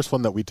was the first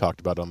one that we talked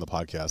about on the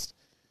podcast?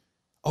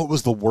 Oh, it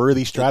was the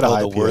Worthy Strata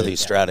IPA. The Worthy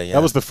Strata, yeah.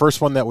 That was the first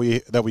one that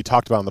we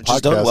talked about on the podcast.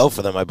 It's done well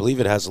for them. I believe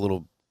it has a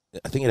little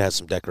I think it has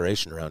some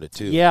decoration around it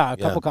too. Yeah, a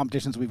couple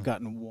competitions we've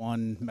gotten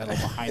one medal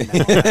behind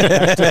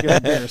that particular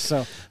beer.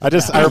 So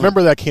I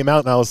remember that came out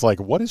and I was like,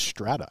 what is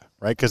Strata?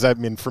 Right? Because I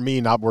mean, for me,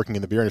 not working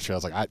in the beer industry, I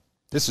was like,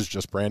 this is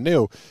just brand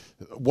new.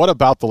 What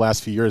about the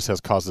last few years has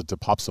caused it to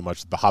pop so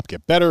much? Did the hop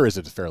get better? Is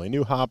it a fairly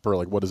new hop, or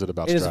like what is it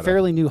about? It Strata? is a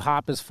fairly new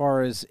hop as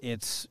far as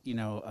its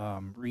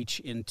reach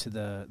into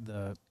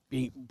the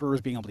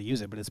brewers being able to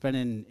use it, but it's been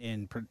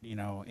in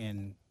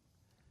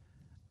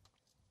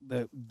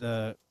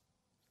the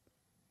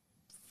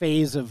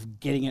phase of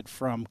getting it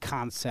from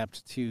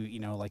concept to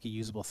like a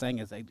usable thing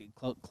is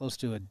close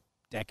to a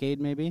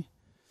decade maybe.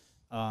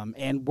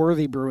 And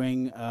Worthy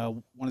Brewing,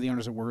 one of the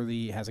owners of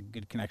Worthy has a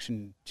good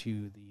connection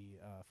to the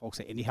folks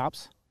at Indie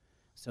Hops,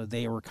 so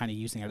they were kind of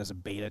using it as a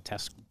beta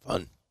test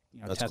Fun.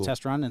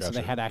 Test run, and Gotcha. so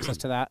they had access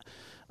to that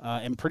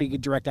and pretty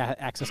good direct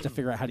access to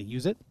figure out how to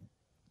use it.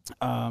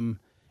 And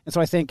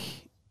so I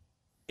think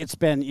it's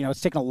been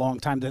it's taken a long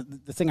time.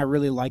 The thing I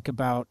really like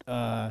about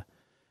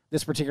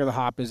this particular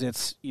hop is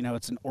it's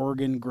an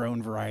Oregon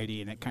grown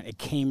variety, and it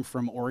came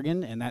from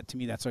Oregon, and that to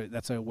me that's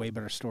a way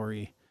better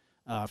story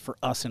for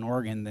us in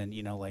Oregon than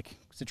like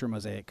Citra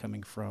Mosaic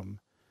coming from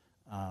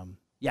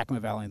Yakima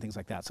Valley and things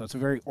like that. So it's a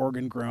very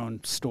Oregon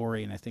grown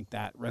story, and I think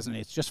that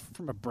resonates just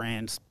from a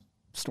brand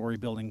story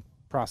building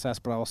process,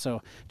 but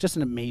also just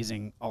an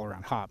amazing all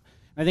around hop.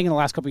 And I think in the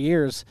last couple of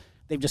years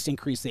they've just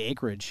increased the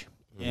acreage,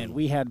 and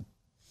we had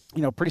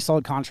pretty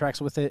solid contracts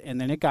with it,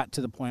 and then it got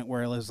to the point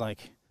where it was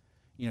like,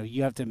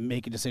 you have to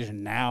make a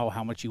decision now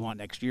how much you want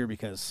next year,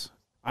 because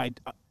I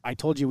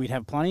told you we'd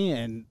have plenty,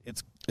 and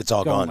it's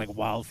all going gone like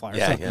wildfire.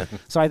 Yeah.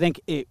 So I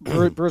think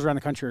brewers around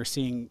the country are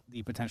seeing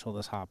the potential of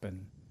this hop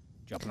and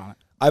jumping on it.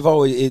 I've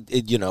always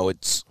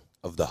it's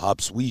of the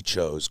hops we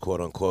chose,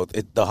 quote unquote.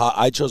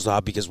 I chose the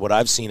hop because what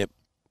I've seen it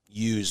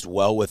used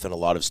well with in a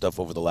lot of stuff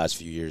over the last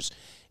few years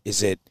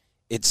is it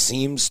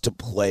seems to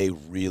play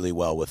really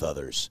well with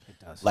others. It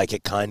does. Like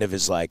it kind of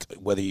is like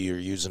whether you're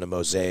using a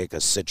Mosaic, a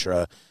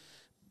Citra,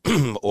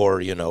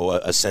 or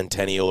a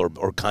Centennial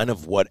or kind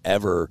of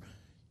whatever,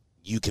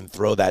 you can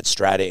throw that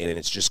Strata in and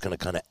it's just going to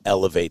kind of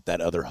elevate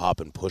that other hop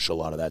and push a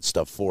lot of that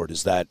stuff forward.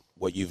 Is that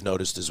what you've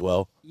noticed as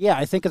well? Yeah,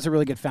 I think it's a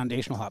really good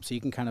foundational hop, so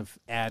you can kind of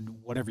add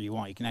whatever you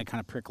want. You can add kind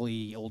of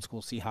prickly old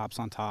school C hops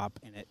on top,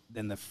 and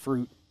then the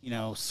fruit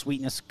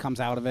sweetness comes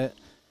out of it.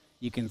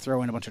 You can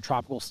throw in a bunch of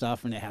tropical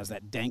stuff, and it has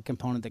that dank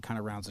component that kind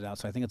of rounds it out.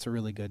 So I think it's a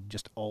really good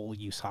just all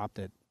use hop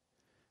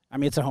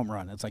it's a home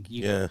run. It's like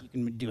you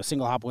can do a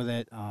single hop with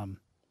it,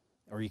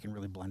 or you can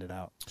really blend it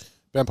out.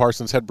 Ben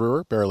Parsons, head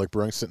brewer, Bear Lake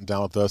Brewing, sitting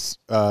down with us.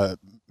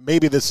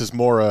 Maybe this is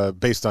more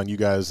based on you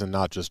guys and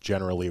not just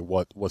generally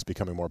what's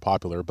becoming more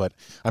popular, but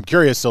I'm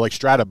curious. So, like,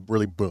 Strata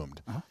really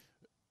boomed. Uh-huh.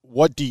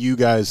 What do you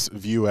guys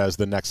view as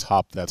the next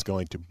hop that's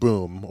going to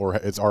boom, or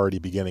it's already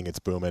beginning its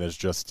boom and is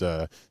just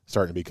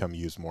starting to become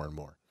used more and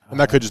more? And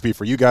that could just be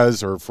for you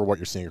guys or for what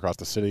you're seeing across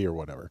the city or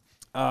whatever.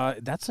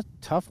 That's a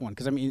tough one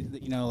because,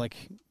 like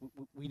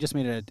we just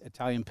made an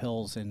Italian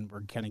Pils, and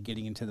we're kind of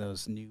getting into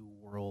those new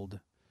world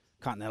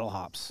continental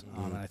hops,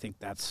 and I think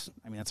that's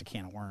a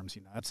can of worms.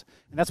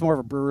 That's more of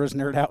a brewer's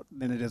nerd out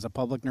than it is a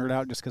public nerd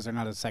out, just because they're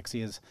not as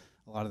sexy as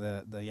a lot of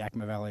the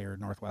Yakima Valley or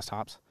Northwest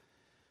hops.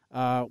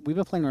 We've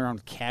been playing around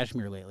with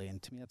Cashmere lately,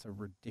 and to me that's a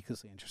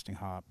ridiculously interesting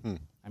hop.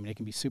 It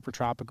can be super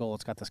tropical.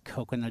 It's got this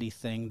coconutty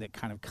thing that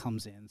kind of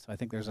comes in, so I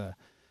think there's a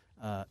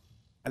lot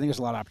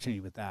of opportunity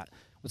with that.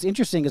 What's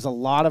interesting is a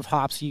lot of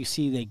hops you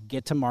see, they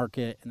get to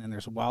market, and then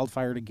there's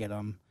wildfire to get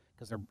them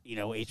because they're,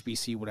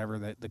 HBC, whatever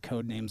the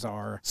code names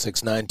are.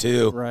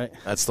 692. Right.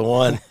 That's the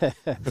one.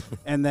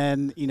 And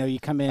then, you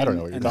come in. I don't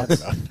know what you're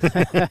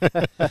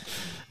talking about.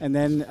 And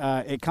then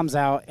it comes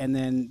out, and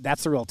then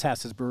that's the real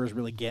test, is brewers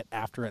really get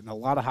after it. And a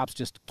lot of hops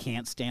just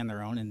can't stand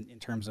their own in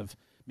terms of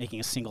making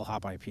a single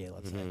hop IPA,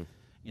 let's say.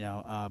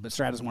 But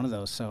Strata's one of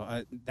those.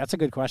 So that's a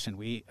good question.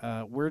 We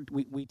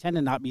tend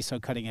to not be so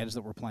cutting edge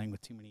that we're playing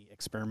with too many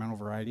experimental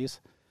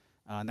varieties.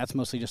 And that's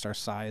mostly just our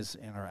size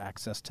and our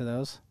access to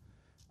those.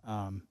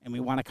 And we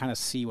want to kind of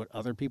see what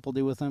other people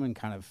do with them and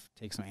kind of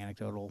take some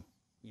anecdotal,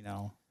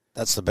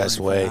 That's the best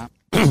way.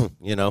 I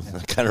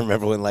kind of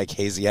remember when like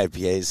hazy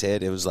IPAs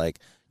hit. It was like,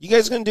 you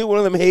guys going to do one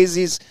of them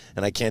hazies?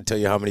 And I can't tell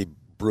you how many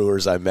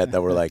brewers I met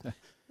that were like,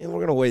 we're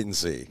going to wait and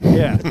see.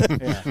 Yeah.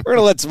 We're going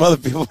to let some other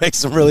people make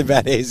some really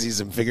bad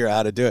hazies and figure out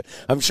how to do it.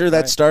 I'm sure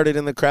that started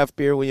in the craft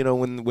beer,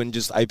 when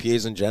just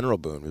IPAs in general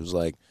boomed. It was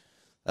like,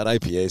 that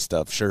IPA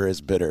stuff sure is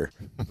bitter.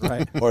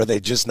 Right. Or are they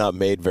just not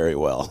made very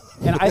well?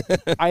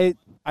 And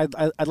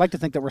I'd like to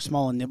think that we're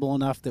small and nimble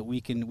enough that we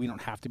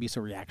don't have to be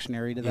so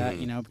reactionary to that,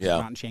 because we're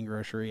not in chain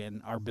grocery,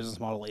 and our business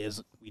model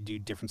is we do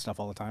different stuff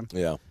all the time.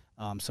 Yeah.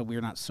 So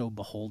we're not so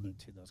beholden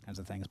to those kinds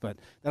of things. But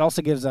that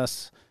also gives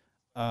us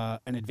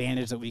an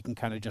advantage that we can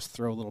kind of just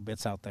throw little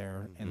bits out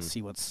there and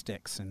see what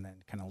sticks, and then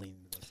kind of lean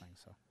into those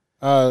things.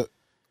 So,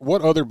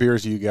 what other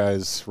beers are you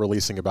guys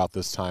releasing about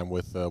this time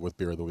with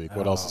Beer of the Week?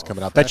 What else is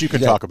coming out that you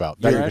can talk about?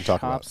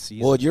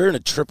 Season. Well, you're in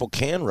a triple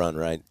can run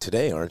right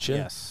today, aren't you?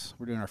 Yes,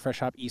 we're doing our fresh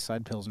hop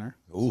Eastside Pilsner.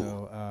 Ooh.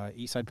 So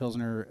Eastside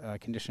Pilsner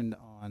conditioned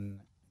on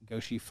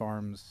Goshi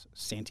Farms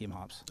Santium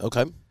hops.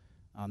 Okay.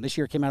 This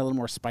year it came out a little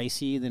more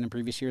spicy than in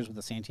previous years with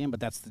the Santiam, but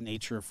that's the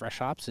nature of fresh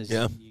hops. Is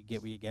you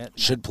get what you get.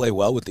 Should play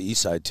well with the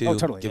east side too. Oh,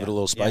 totally. Give it a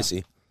little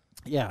spicy.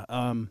 Yeah.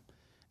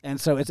 And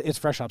so it's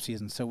fresh hop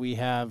season. So we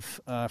have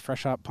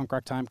fresh hop Punk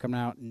Rock Time coming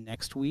out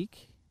next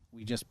week.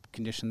 We just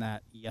conditioned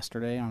that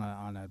yesterday on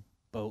a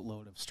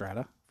boatload of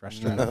Strata, fresh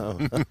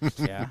Strata.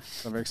 Yeah,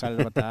 so I'm very excited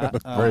about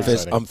that.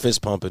 I'm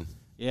fist pumping.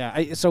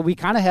 Yeah, so we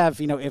kind of have,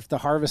 if the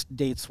harvest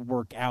dates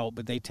work out,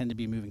 but they tend to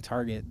be moving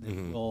target,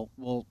 then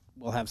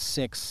we'll have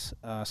 6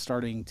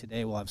 starting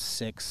today. We'll have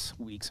 6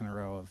 weeks in a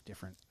row of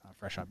different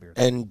fresh hop beers.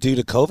 And due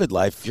to COVID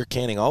life, you're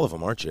canning all of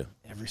them, aren't you?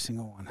 Every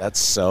single one. That's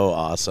so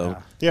awesome.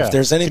 Yeah. If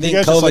there's anything Can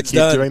you guys COVID's just, keep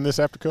done, doing this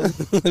after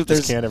COVID?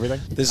 Just can everything.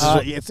 This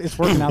is it's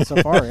working out so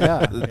far.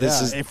 Yeah,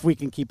 This is if we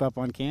can keep up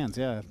on cans.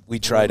 Yeah, we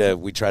try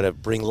to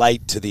bring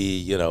light to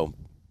the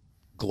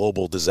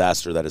global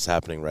disaster that is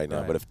happening right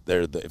now. Right.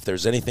 But if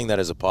there's anything that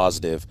is a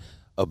positive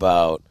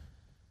about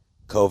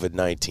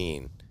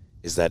COVID-19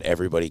 is that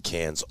everybody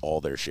cans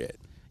all their shit.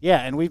 Yeah,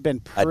 and we've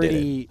been pretty. I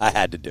did it. I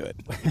had to do it.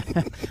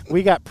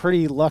 We got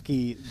pretty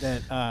lucky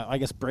that I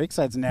guess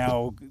Breakside's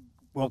now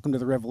welcome to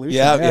the revolution.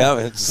 Yeah,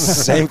 it's the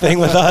same thing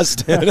with us,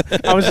 dude.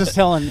 I was just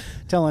telling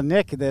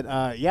Nick that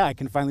I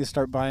can finally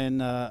start buying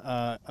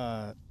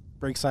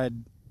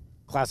Breakside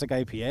Classic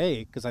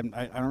IPA because I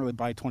don't really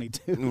buy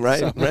 22.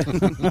 Right.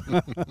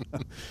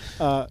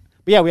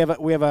 But yeah, we have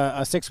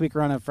a 6-week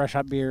run of fresh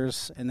hop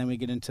beers, and then we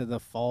get into the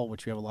fall,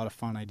 which we have a lot of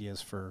fun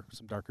ideas for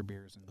some darker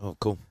beers. And, oh,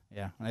 cool.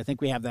 Yeah, and I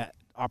think we have that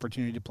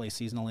opportunity to play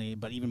seasonally,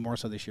 but even more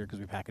so this year because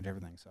we package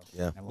everything. So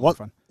yeah, have a lot of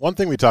fun. One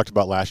thing we talked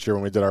about last year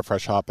when we did our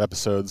fresh hop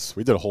episodes,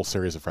 we did a whole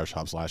series of fresh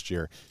hops last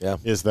year. Yeah,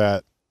 is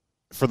that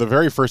for the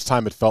very first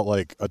time, it felt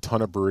like a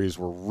ton of breweries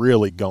were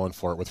really going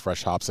for it with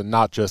fresh hops and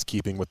not just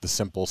keeping with the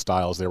simple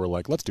styles. They were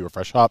like, let's do a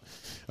fresh hop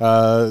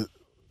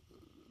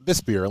this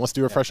beer, and let's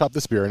do a fresh hop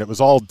this beer. And it was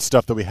all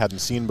stuff that we hadn't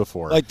seen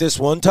before. Like this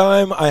one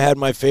time, I had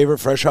my favorite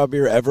fresh hop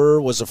beer ever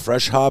was a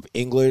fresh hop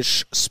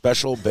English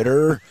special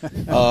bitter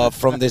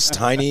from this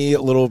tiny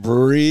little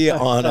brewery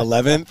on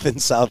 11th in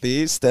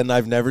Southeast, and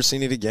I've never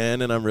seen it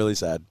again, and I'm really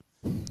sad.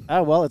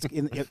 Oh, well,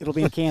 it'll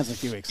be in cans in a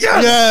few weeks.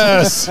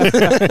 Yes! I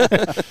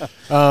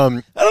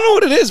don't know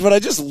what it is, but I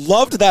just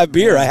loved that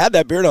beer. I had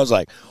that beer, and I was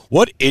like,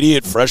 what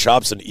idiot fresh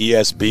hops and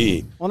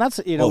ESB? Well, that's,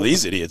 well,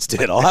 these idiots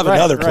did. I'll have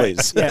another,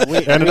 please. Yeah,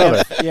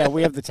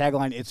 we have the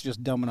tagline, it's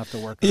just dumb enough to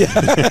work.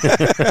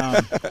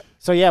 Yeah.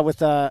 So, yeah, with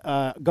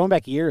going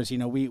back years,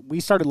 we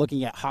started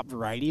looking at hop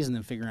varieties and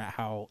then figuring out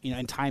how,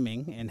 and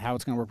timing and how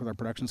it's going to work with our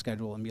production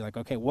schedule and be like,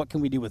 okay, what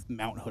can we do with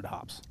Mountain Hood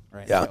hops?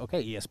 Right? Yeah. So,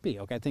 okay, ESB.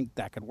 Okay, I think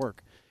that could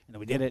work. And then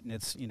we did it, and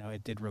it's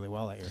it did really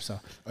well that year. So,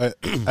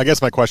 I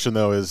guess my question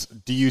though is,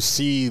 do you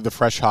see the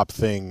fresh hop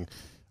thing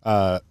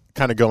kind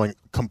of going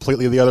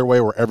completely the other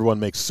way, where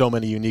everyone makes so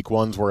many unique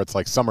ones, where it's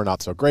like some are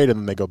not so great, and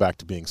then they go back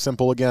to being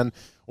simple again,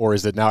 or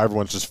is it now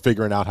everyone's just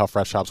figuring out how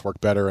fresh hops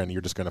work better, and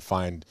you're just going to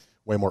find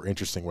way more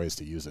interesting ways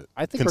to use it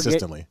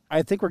consistently?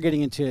 I think we're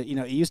getting into it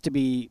used to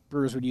be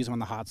brewers would use them on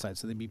the hot side,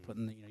 so they'd be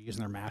putting using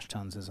their mash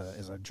tuns as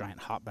a giant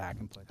hop back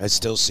and play. I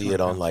still see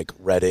it on like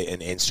Reddit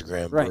and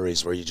Instagram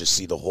breweries where you just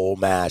see the whole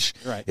mash.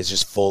 Right. It's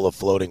just full of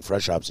floating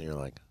fresh hops, and you're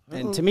like,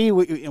 and to me,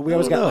 we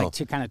always got like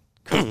two kind of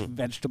cooked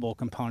vegetable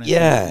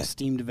components,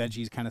 steamed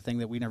veggies kind of thing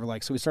that we never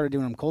liked. So we started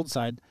doing them cold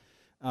side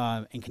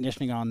and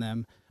conditioning on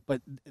them.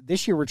 But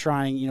this year we're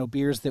trying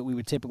beers that we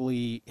would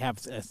typically have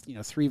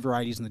 3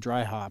 varieties in the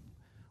dry hop.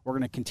 We're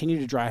going to continue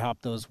to dry hop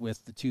those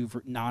with the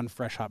 2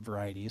 non-fresh hop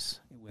varieties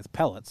with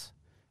pellets,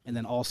 and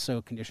then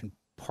also condition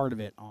part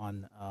of it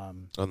on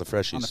the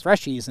freshies. On the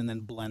freshies, and then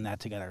blend that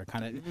together.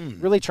 Kind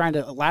of really trying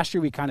to. Last year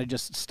we kind of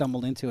just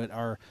stumbled into it.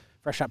 Our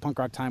fresh hop Punk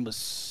Rock Time was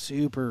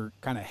super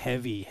kind of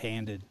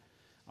heavy-handed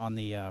on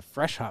the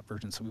fresh hop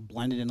version, so we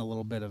blended in a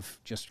little bit of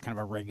just kind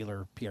of a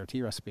regular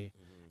PRT recipe.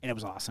 And it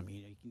was awesome.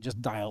 You can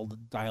just dial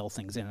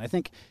things in. And I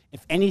think,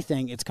 if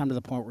anything, it's come to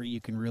the point where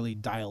you can really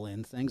dial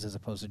in things as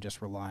opposed to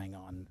just relying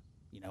on,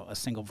 a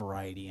single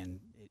variety, and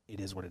it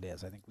is what it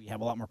is. I think we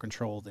have a lot more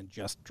control than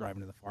just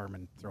driving to the farm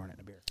and throwing it in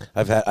a beer.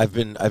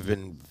 I've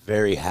been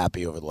very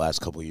happy over the last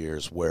couple of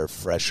years where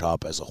fresh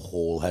hop as a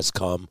whole has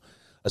come,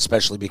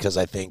 especially because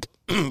I think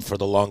for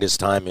the longest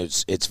time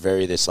it's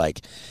very this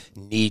like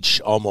niche,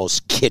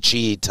 almost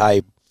kitschy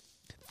type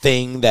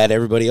thing that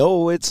everybody,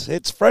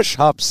 it's fresh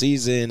hop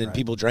season, and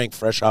people drank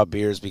fresh hop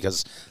beers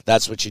because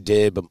that's what you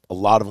did, but a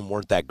lot of them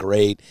weren't that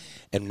great.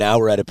 And now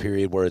we're at a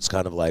period where it's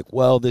kind of like,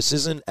 well, this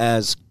isn't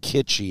as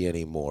kitschy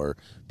anymore.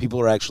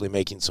 People are actually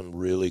making some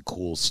really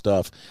cool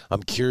stuff.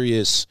 I'm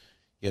curious,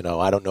 I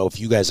don't know if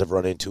you guys have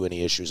run into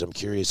any issues. I'm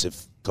curious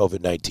if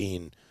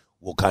COVID-19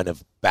 will kind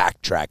of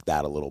backtrack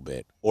that a little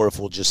bit, or if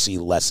we'll just see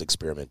less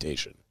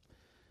experimentation.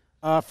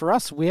 For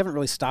us, we haven't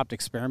really stopped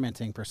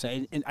experimenting per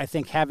se. And I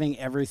think having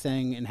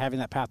everything and having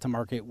that path to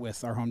market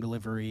with our home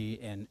delivery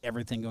and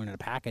everything going in a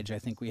package, I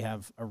think we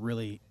have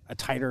a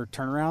tighter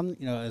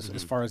turnaround,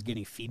 as far as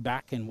getting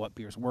feedback and what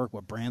beers work,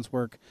 what brands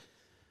work.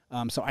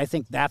 So I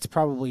think that's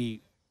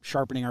probably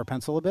sharpening our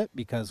pencil a bit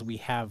because we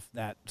have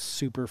that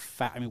super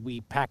fat. I mean,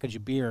 we package a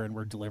beer and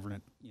we're delivering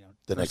it,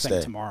 the next thing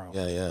day tomorrow.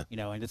 Yeah.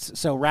 And it's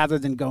so rather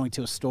than going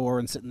to a store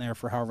and sitting there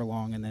for however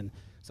long and then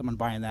someone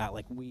buying that,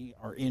 like we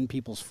are in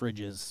people's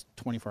fridges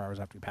 24 hours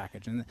after we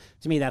package. And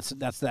to me, that's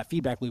that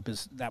feedback loop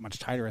is that much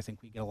tighter. I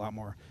think we get a lot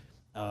more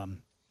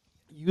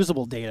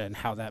usable data and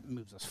how that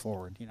moves us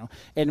forward.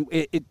 And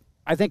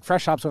I think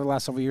fresh hops over the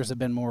last several years have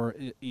been more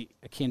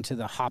akin to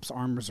the hops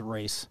arms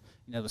race.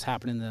 That was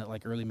happening in the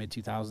early mid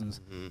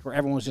 2000s, where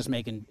everyone was just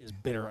making is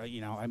bitter.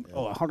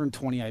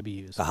 120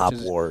 IBUs. The hop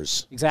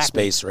wars, exactly.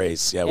 Space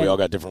race. Yeah, we all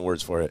got different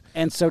words for it.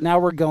 And so now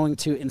we're going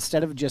to,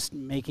 instead of just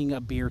making a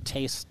beer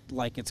taste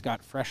like it's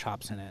got fresh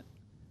hops in it,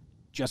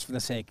 just for the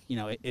sake,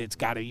 it's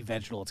got to be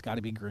vegetal, it's got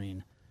to be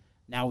green.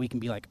 Now we can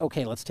be like,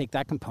 okay, let's take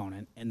that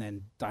component and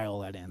then dial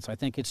that in. So I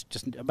think it's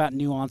just about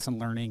nuance and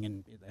learning,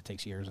 and that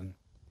takes years. And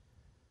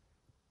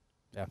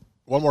yeah.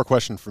 One more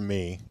question from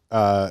me.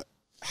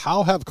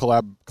 How have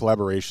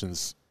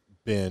collaborations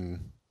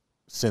been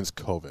since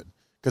COVID?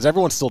 Because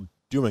everyone's still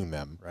doing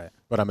them, right?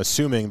 But I'm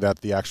assuming that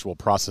the actual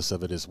process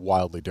of it is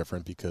wildly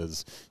different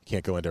because you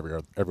can't go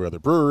into every other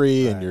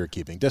brewery and you're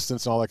keeping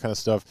distance and all that kind of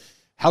stuff.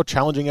 How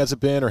challenging has it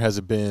been, or has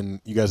it been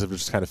you guys have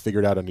just kind of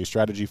figured out a new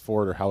strategy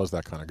for it, or how has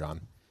that kind of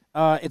gone?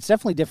 It's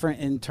definitely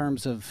different in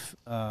terms of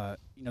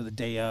the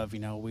day of. We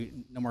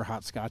no more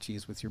hot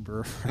scotchies with your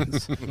brewer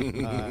friends,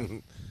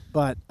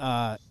 but.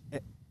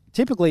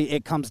 Typically,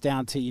 it comes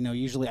down to,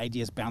 usually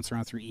ideas bounce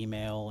around through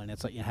email, and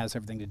it's like it has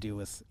everything to do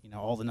with,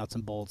 all the nuts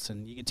and bolts,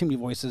 and you get too many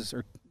voices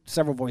or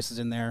several voices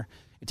in there.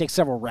 It takes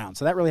several rounds.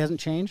 So that really hasn't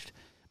changed,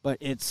 but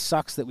it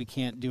sucks that we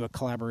can't do a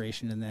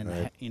collaboration and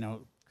then,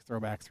 throw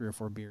back 3 or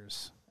 4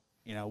 beers,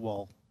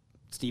 while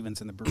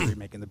Steven's in the brewery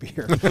making the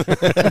beer.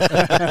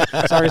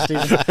 Sorry,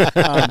 Steven.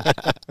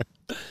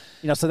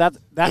 So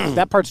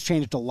that part's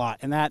changed a lot.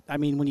 And that,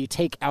 when you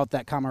take out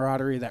that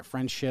camaraderie, that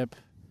friendship,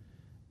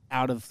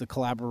 out of the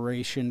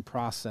collaboration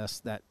process,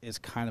 that is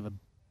kind of a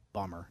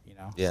bummer,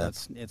 Yeah.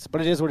 So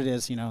but it is what it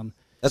is,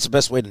 That's the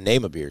best way to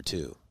name a beer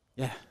too.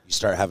 Yeah. You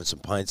start having some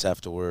pints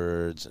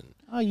afterwards, and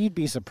you'd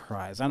be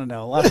surprised. I don't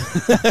know.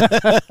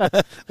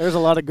 There's a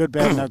lot of good,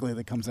 bad, and ugly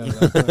that comes out of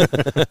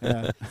that. But,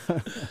 yeah.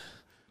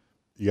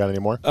 You got any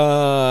more?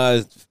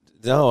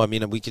 No.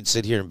 We could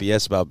sit here and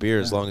BS about beer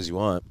as long as you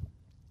want.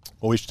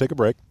 Well, we should take a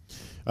break.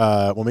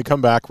 When we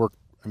come back,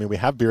 we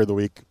have beer of the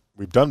week.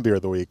 We've done beer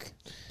of the week,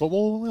 but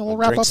we'll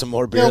wrap drink up some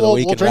more beer of the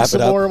week. We'll drink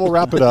some more and we'll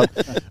wrap it up.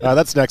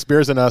 That's next.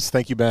 Beers and Us.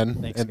 Thank you, Ben,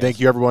 Thanks, and guys. thank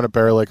you everyone at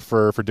Barrel Lake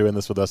for doing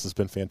this with us. It's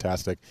been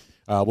fantastic.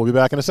 We'll be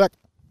back in a sec.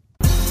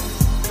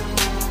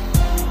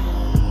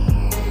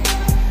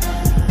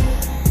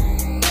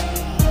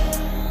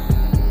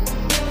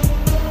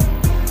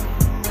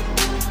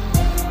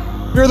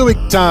 Beer of the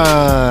week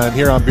time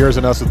here on Beers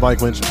and Us with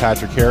Mike Lynch and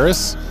Patrick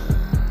Harris.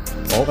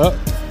 Hold up.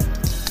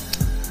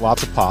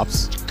 Lots of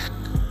pops.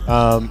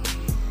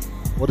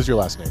 What is your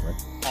last name, Rick?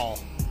 Hall.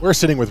 We're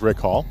sitting with Rick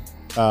Hall,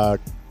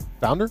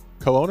 founder,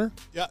 co-owner?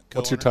 Yeah, co-owner.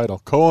 What's your title?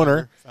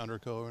 Co-owner. Founder,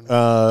 co-owner.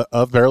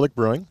 Of Barrel Lake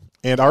Brewing.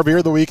 And our beer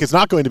of the week is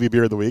not going to be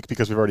beer of the week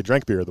because we've already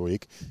drank beer of the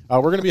week.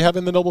 We're going to be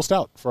having the Noble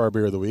Stout for our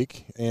beer of the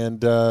week.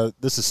 And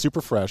this is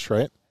super fresh,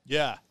 right?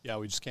 Yeah,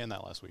 we just canned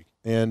that last week.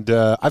 And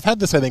I've had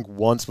this, I think,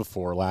 once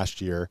before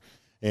last year.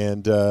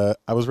 And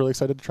I was really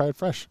excited to try it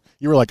fresh.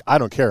 You were like, I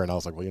don't care. And I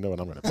was like, well, you know what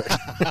I'm going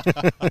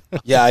to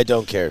pick. Yeah, I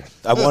don't care.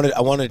 I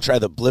wanted to try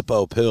the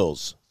Blippo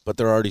pills, but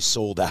they're already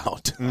sold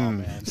out. Oh,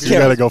 man. So you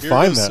got to go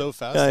find that. So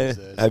fast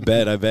these days. I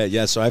bet.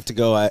 Yeah, so I have to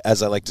go,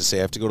 as I like to say,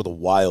 I have to go to the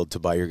wild to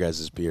buy your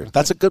guys' beer.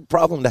 That's a good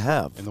problem to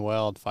have. In the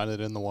wild. Find it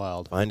in the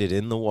wild. Find it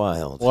in the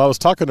wild. Well, I was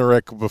talking to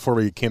Rick before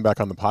we came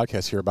back on the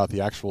podcast here about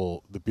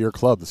the beer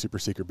club, the Super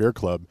Secret Beer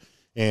Club,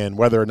 and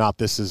whether or not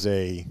this is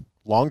a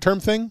long-term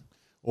thing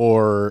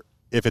or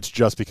if it's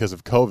just because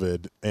of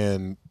COVID.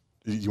 And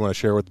you want to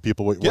share with the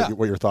people what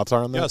your thoughts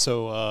are on that? Yeah,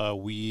 so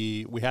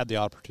we had the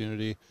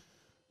opportunity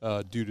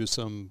due to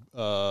some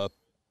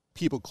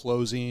people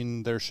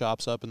closing their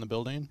shops up in the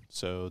building.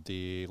 So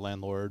the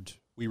landlord,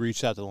 we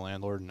reached out to the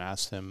landlord and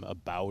asked him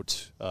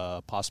about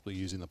possibly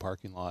using the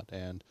parking lot,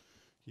 and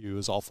he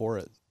was all for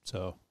it.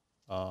 So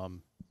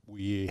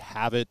we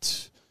have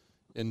it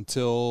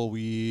until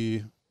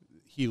he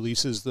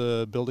leases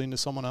the building to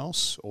someone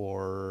else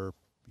or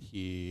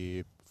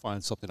he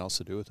finds something else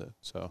to do with it.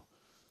 So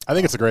I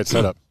think it's a great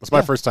setup. It's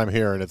my first time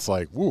here, and it's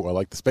like, woo, I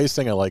like the space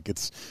thing.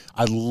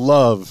 I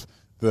love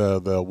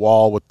the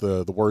wall with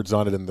the words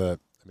on it and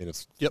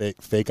it's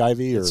fake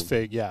ivy or it's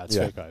fake. Yeah, it's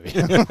fake ivy.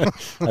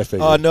 I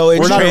figured. No,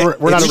 we're not at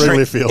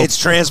Wrigley Field. It's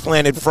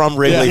transplanted from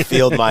Wrigley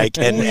Field, Mike,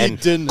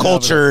 and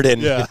cultured,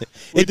 and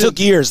it took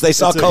years. They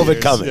saw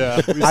COVID coming.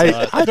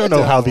 Yeah, I don't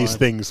know how these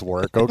things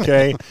work.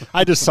 Okay,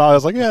 I just saw. I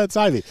was like, yeah, it's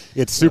ivy.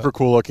 It's super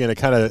cool looking. It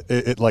kind of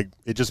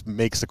it just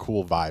makes a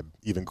cool vibe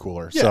even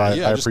cooler. Yeah, so I it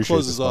appreciate just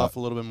closes this off a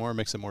little bit more,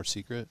 makes it more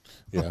secret.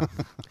 Yeah,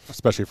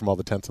 especially from all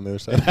the tents on the other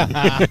side.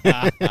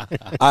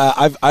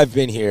 I've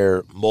been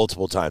here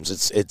multiple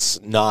times. It's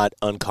not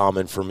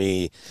uncommon for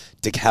me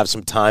to have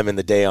some time in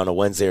the day on a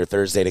Wednesday or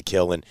Thursday to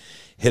kill and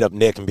hit up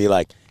Nick and be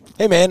like,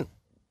 hey, man, you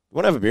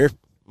want to have a beer?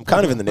 I'm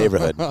kind of in the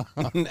neighborhood.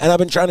 And I've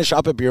been trying to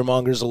shop at beer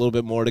mongers a little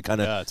bit more to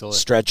kind of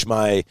stretch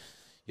my,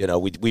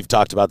 we've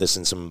talked about this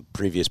in some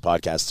previous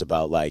podcasts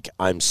about, like,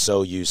 I'm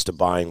so used to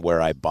buying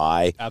where I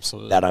buy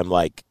that I'm,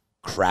 like,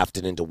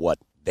 crafted into what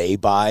they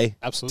buy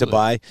to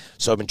buy.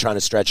 So I've been trying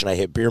to stretch, and I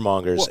hit beer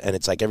mongers, and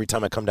it's like every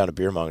time I come down to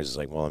beer mongers, it's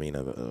like, well, I mean,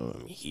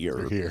 I'm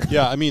here.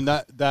 Yeah, I mean,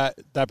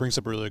 that brings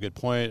up a really good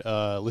point.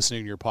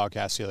 Listening to your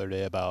podcast the other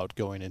day about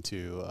going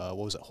into, what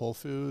was it, Whole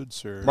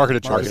Foods? Or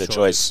Market of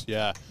Choice.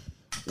 Yeah.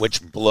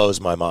 Which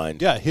blows my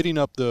mind. Yeah, hitting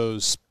up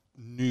those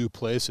new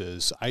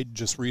places. I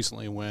just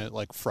recently went,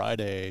 like,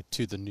 Friday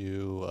to the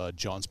new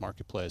John's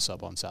Marketplace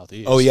up on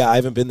Southeast. Oh, yeah, I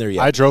haven't been there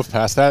yet. I drove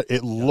past that.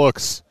 It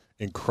looks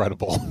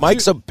incredible.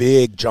 Mike's a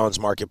big John's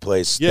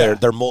Marketplace. Yeah.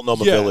 They're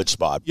Multnomah Village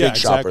spot. Big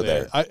shopper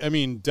there. I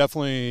mean,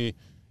 definitely,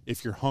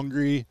 if you're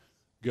hungry,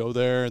 go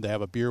there. They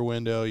have a beer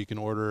window. You can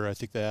order. I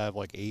think they have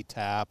like 8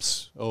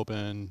 taps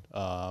open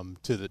to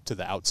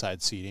the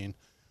outside seating.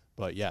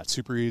 But yeah, it's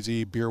super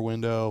easy. Beer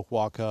window.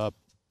 Walk up.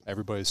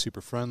 Everybody's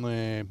super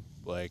friendly.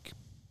 Like,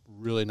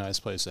 really nice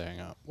place to hang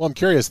out. Well, I'm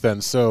curious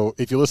then. So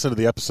if you listen to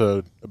the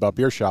episode about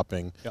beer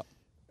shopping,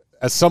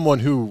 as someone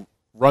who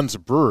runs a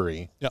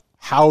brewery,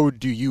 how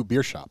do you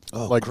beer shop?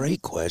 Oh, like,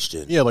 great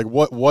question. Yeah, like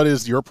what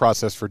is your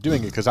process for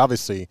doing it? Because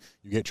obviously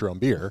you get your own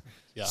beer.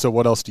 Yeah. So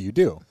what else do you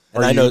do?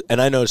 And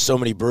I know so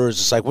many brewers.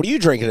 It's like, what are you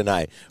drinking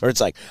tonight? Or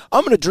it's like,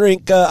 I'm going to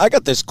drink. I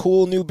got this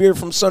cool new beer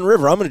from Sun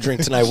River. I'm going to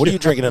drink tonight. What are you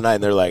drinking tonight?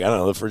 And they're like, I don't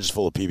know. The fridge is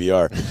full of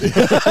PBR.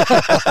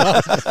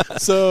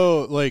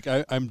 So, like,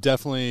 I'm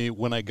definitely,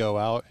 when I go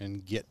out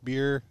and get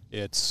beer,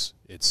 it's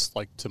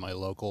like to my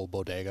local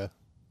bodega,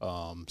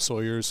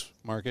 Sawyer's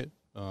Market.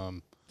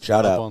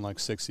 Shout out on like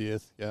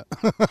 60th. Yeah.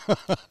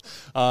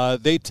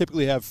 They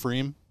typically have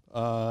Freem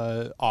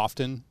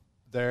often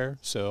there,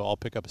 so I'll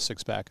pick up a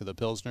 6-pack of the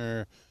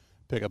Pilsner,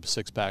 pick up a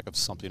 6-pack of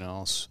something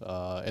else,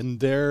 and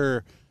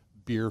their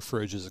beer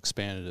fridge is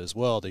expanded as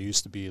well. They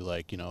used to be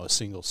like, a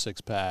single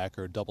 6-pack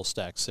or a double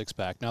stacked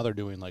 6-pack. Now they're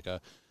doing like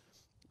a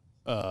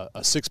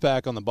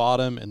 6-pack on the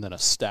bottom and then a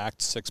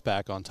stacked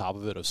 6-pack on top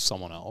of it of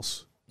someone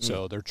else.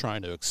 So they're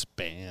trying to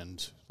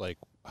expand like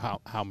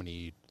how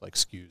many like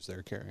SKUs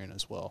they're carrying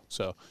as well.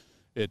 So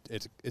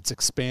it's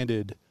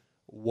expanded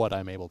what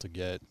I'm able to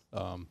get.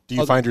 Mm. Do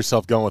you find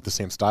yourself going with the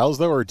same styles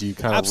though, or do you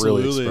kind of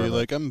really experiment?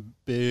 Like, I'm a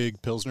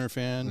big Pilsner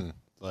fan.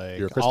 Like,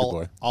 you're a crispy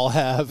boy. I'll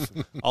have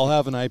an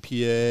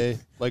IPA.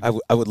 Like,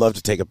 I would love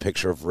to take a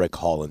picture of Rick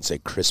Hall and say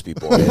 "crispy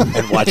boy"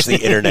 and watch the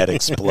internet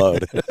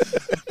explode.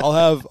 I'll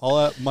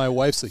have my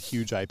wife's a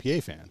huge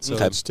IPA fan, so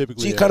it's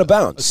typically so you kind of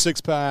bounce a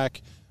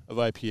 6-pack of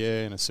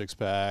IPA and a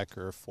 6-pack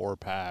or a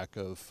 4-pack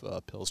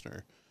of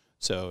Pilsner.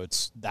 So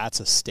that's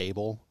a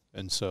staple,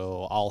 and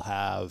so I'll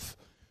have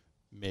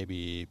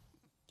maybe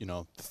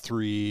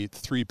 3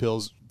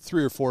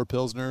 or 4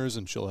 Pilsners,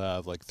 and she'll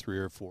have like 3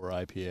 or 4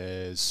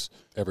 IPAs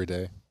every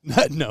day.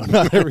 No,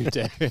 not every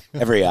day.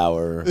 Every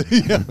hour.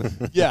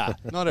 Yeah,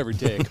 not every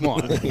day. Come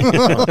on.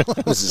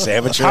 This is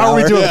amateur How hour?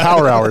 are we doing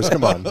power hours?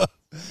 Come on.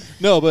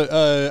 No, but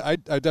I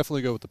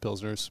definitely go with the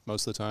Pilsners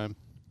most of the time.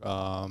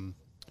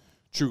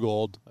 True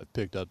Gold, I've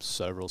picked up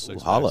several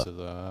 6-packs of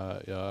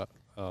that.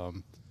 Yeah.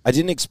 I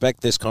didn't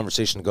expect this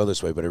conversation to go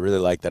this way, but I really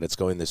like that it's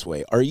going this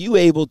way. Are you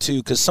able to,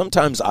 because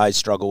sometimes I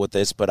struggle with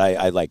this, but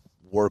I like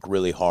work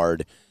really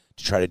hard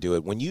to try to do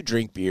it. When you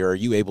drink beer, are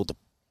you able to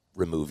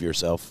remove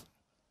yourself?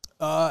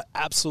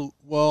 Absolutely.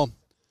 Well,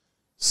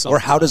 or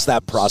how does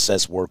that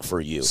process work for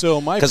you? So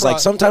because like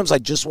sometimes I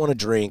just want to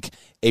drink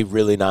a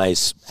really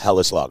nice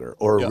Helles Lager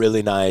or a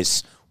really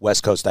nice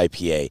West Coast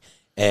IPA,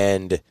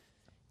 and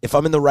if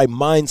I'm in the right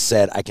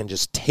mindset, I can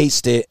just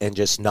taste it and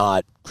just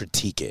not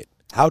critique it.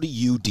 How do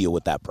you deal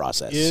with that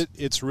process?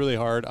 It's really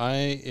hard. I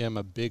am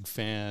a big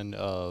fan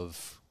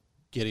of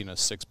getting a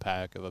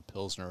 6-pack of a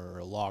Pilsner or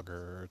a lager,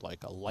 or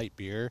like a light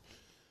beer,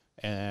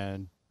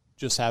 and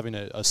just having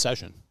a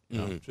session.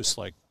 Just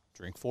like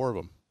drink 4 of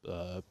them,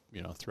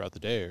 throughout the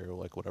day or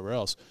like whatever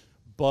else.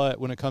 But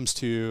when it comes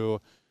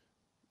to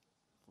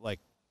like,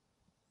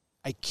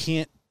 I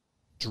can't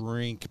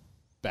drink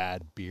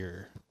bad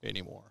beer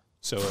anymore.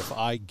 So if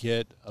I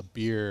get a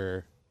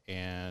beer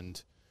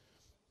and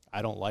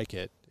I don't like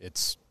it,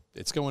 it's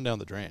going down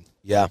the drain.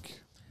 Yeah.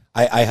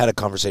 I had a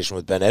conversation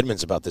with Ben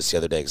Edmonds about this the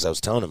other day because I was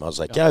telling him, I was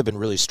like, I've been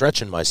really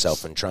stretching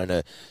myself and trying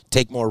to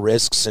take more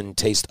risks and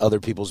taste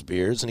other people's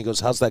beers. And he goes,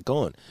 how's that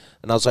going?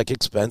 And I was like,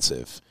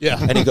 expensive. Yeah.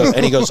 And he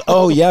goes,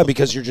 oh, yeah,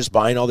 because you're just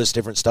buying all this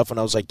different stuff. And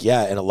I was like,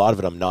 yeah, and a lot of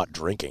it I'm not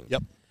drinking.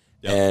 Yep.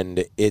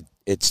 And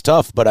it's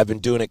tough, but I've been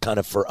doing it kind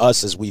of for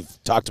us, as we've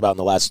talked about in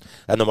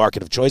the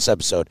Market of Choice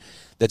episode.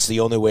 That's the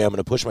only way I'm going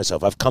to push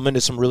myself. I've come into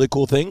some really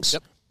cool things.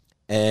 Yep.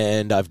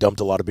 And I've dumped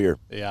a lot of beer.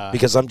 Yeah.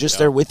 Because I'm just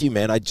there with you,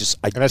 man. I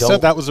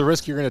said that was a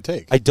risk you're going to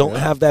take. I don't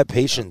have that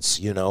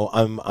patience,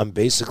 I'm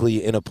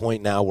basically in a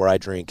point now where I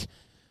drink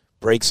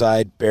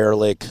Breakside,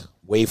 Barrelick,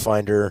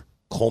 Wayfinder,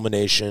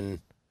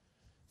 Culmination,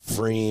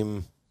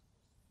 Freem,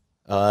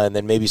 and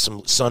then maybe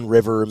some Sun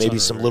River, maybe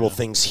some little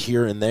things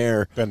here and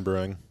there. Ben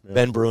Brewing. Yeah.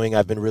 Ben Brewing,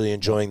 I've been really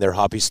enjoying their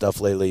hoppy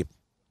stuff lately.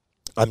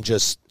 I'm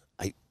just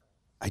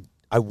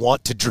I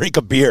want to drink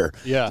a beer.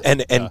 Yeah.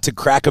 And to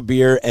crack a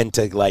beer and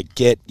to like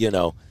get,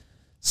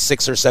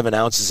 6 or 7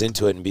 ounces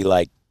into it and be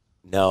like,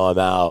 no, I'm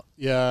out.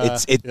 Yeah.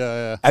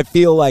 Yeah. I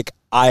feel like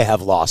I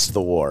have lost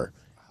the war,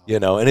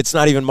 and it's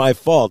not even my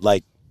fault.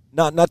 Like,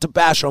 not to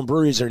bash on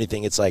breweries or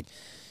anything. It's like,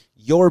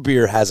 your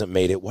beer hasn't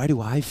made it. Why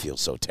do I feel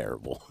so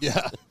terrible?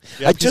 Yeah.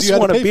 I just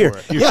want a beer.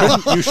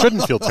 You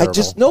shouldn't feel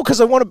terrible.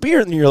 Because I want a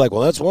beer. And you're like,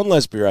 well, that's one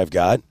less beer I've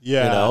got.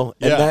 Yeah.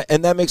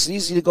 And that makes it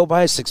easy to go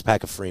buy a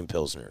 6-pack of Freem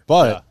Pilsner.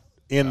 But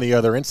in the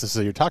other instances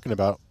that you're talking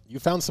about, you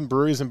found some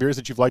breweries and beers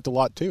that you've liked a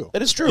lot too.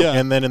 That is true. Yeah.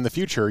 And then in the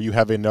future, you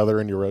have another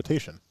in your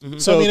rotation. Mm-hmm.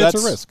 So, I mean,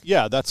 it's a risk.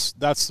 Yeah, that's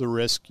the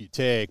risk you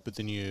take, but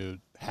then you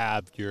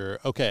have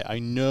I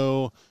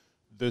know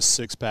this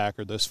 6-pack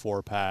or this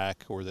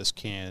 4-pack or this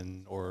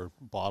can or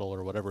bottle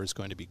or whatever is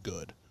going to be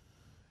good.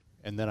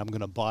 And then I'm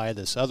going to buy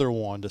this other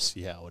one to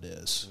see how it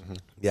is. Mm-hmm.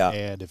 Yeah.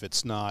 And if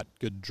it's not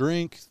good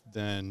drink,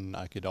 then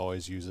I could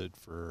always use it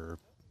for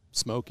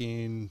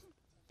smoking.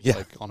 Yeah.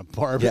 Like on a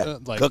barbecue,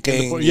 like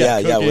cooking, cooking,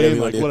 whatever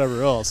you want to do.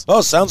 whatever else. Oh,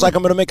 sounds like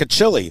I'm going to make a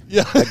chili.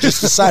 Yeah. I just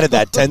decided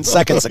that 10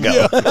 seconds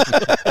ago.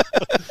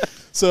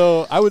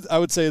 So I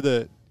would say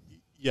that,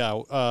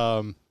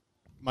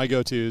 my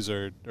go-tos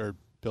are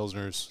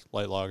Pilsners,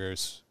 light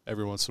lagers,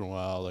 every once in a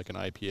while, like an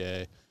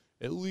IPA,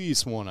 at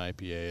least one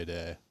IPA a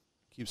day.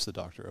 Keeps the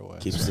doctor away.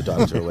 Keeps the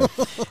doctor away.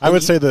 I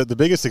would say the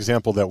biggest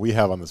example that we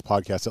have on this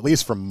podcast, at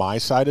least from my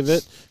side of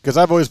it, because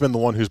I've always been the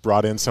one who's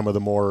brought in some of the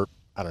more,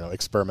 I don't know,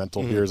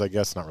 experimental beers, I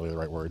guess, not really the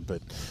right word,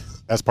 but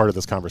as part of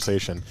this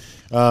conversation.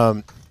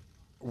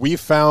 We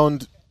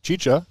found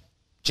Chicha.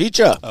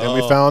 And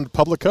we found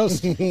Public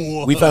Coast.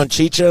 We found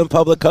Chicha in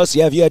Public Coast.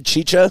 Yeah, have you had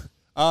Chicha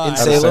in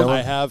Salem?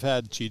 I have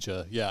had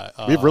Chicha, yeah.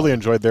 We've really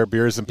enjoyed their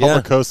beers. In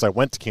Public Coast, I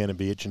went to Cannon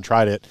Beach and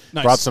tried it,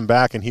 brought some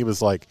back, and he was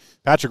like,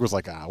 Patrick was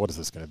like, what is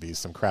this going to be,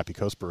 some crappy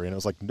Coast brewery? And I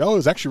was like, no, it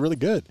was actually really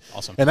good.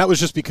 Awesome. And that was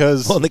just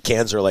because... Well, and the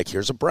cans are like,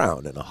 here's a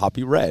brown and a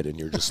hoppy red, and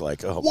you're just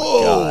like, oh, my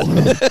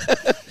God.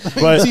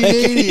 But,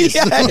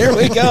 yeah, here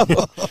we go.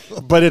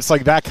 But it's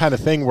like that kind of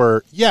thing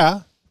where,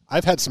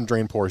 I've had some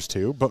drain pours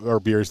too, or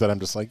beers that I'm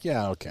just like,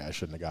 okay, I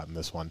shouldn't have gotten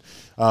this one.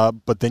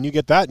 But then you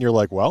get that, and you're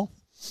like, well,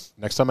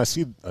 next time I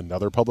see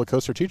another Public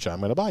Coast or Chicha, I'm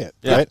going to buy it,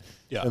 right?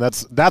 Yeah. And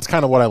that's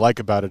kind of what I like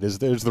about it is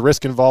there's the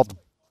risk involved,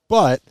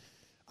 but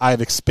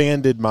I've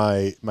expanded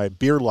my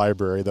beer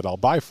library that I'll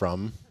buy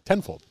from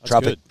tenfold.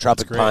 Tropic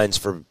Pines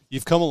for...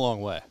 You've come a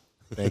long way.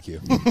 Thank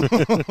you.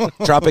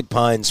 Tropic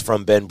Pines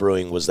from Ben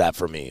Brewing was that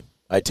for me.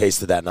 I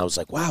tasted that, and I was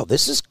like, wow,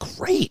 this is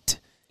great.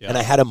 Yeah. And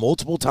I had it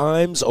multiple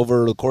times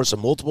over the course of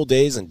multiple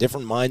days and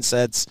different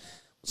mindsets.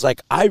 It's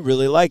like, I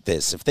really like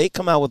this. If they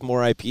come out with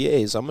more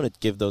IPAs, I'm going to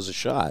give those a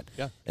shot.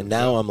 Yeah. And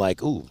now I'm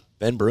like, ooh,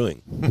 Ben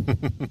Brewing.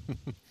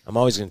 I'm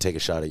always going to take a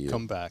shot at you.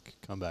 Come back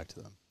to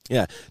them.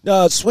 Yeah.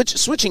 No,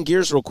 switching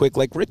gears real quick.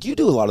 Like, Rick, you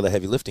do a lot of the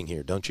heavy lifting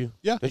here, don't you?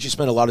 Yeah. Don't you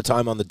spend a lot of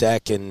time on the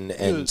deck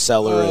and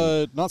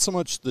cellar? Not so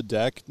much the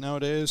deck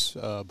nowadays,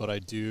 but I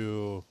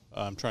do.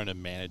 I'm trying to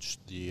manage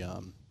the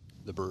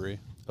brewery.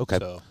 Okay.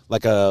 So.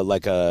 Like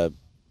a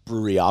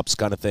brewery ops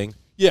kind of thing?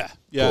 Yeah.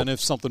 Cool. And if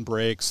something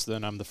breaks,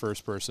 then I'm the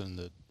first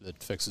person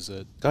that fixes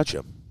it.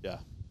 Gotcha. Yeah.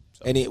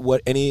 So.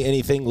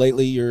 Anything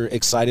lately you're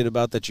excited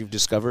about that you've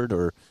discovered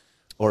or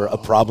a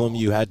problem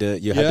you had to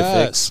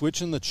fix?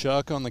 Switching the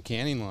chuck on the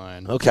canning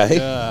line. Okay.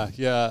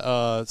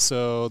 Yeah.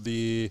 So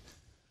the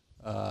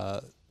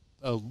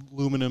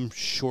aluminum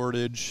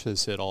shortage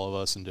has hit all of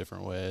us in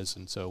different ways,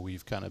 and so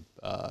we've kind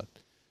of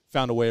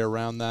found a way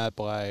around that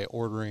by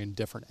ordering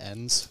different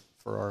ends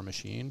for our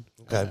machine.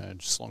 Okay.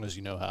 And as long as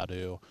you know how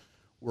to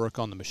work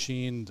on the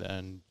machine,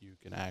 then you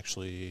can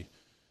actually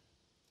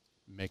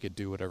make it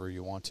do whatever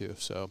you want to.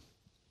 So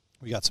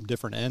we got some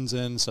different ends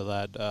in so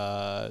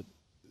that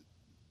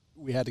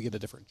we had to get a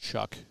different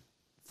chuck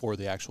for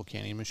the actual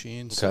canning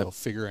machine. Okay. So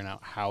figuring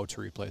out how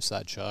to replace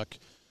that chuck,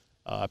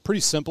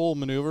 pretty simple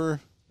maneuver,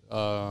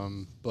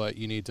 but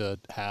you need to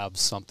have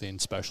something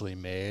specially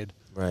made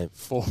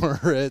for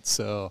it.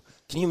 So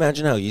can you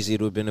imagine how easy it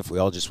would have been if we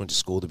all just went to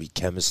school to be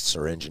chemists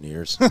or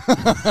engineers?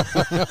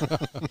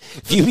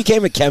 If you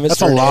became a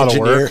chemist or an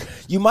engineer,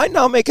 you might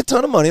not make a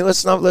ton of money.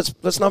 Let's not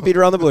beat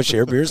around the bush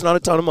here. Beer's not a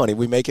ton of money.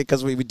 We make it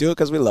because we do it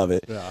because we love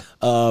it. Yeah.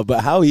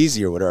 But how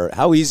easier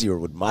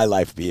would my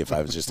life be if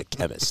I was just a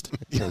chemist?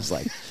 It was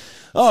like,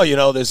 oh,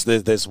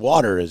 this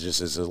water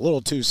is a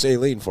little too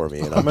saline for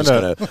me, and I'm just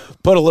gonna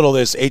put a little of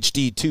this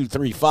HD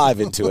 235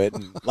 into it.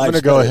 And I'm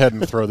gonna go ahead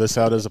and throw this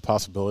out as a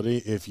possibility.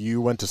 If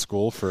you went to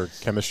school for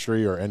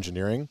chemistry or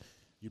engineering,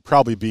 you'd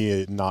probably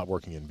be not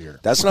working in beer.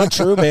 That's not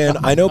true, man.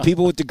 I know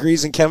people with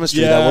degrees in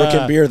chemistry that work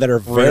in beer that are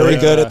very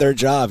good at their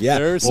job. Yeah,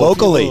 there's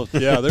locally.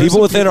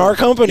 People within our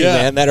company,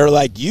 man, that are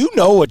like, you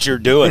know what you're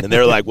doing. And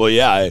they're like, well,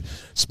 yeah, I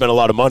spent a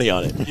lot of money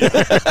on it.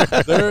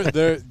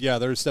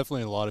 There's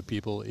definitely a lot of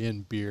people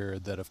in beer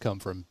that have come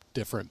from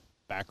different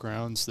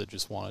backgrounds that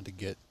just wanted to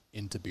get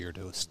into beer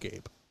to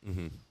escape.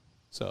 Mm-hmm.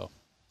 So.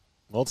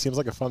 Well, it seems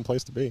like a fun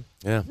place to be.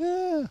 Yeah.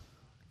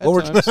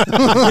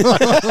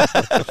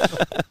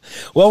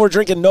 Well, we're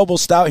drinking Noble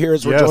Stout here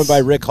as we're Yes. joined by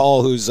Rick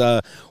Hall, who's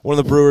one of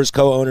the brewers,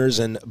 co-owners,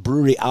 and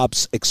brewery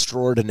ops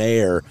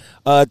extraordinaire.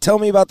 Tell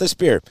me about this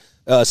beer.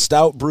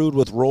 Stout brewed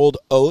with rolled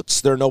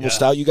oats. They're Noble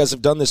Stout. You guys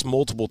have done this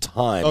multiple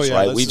times,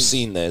 right? We've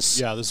seen this.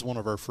 Yeah, this is one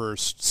of our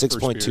first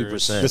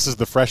 6.2%. This is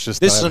the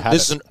freshest. This that I've had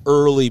is an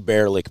early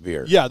Bear Lick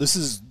beer. Yeah, this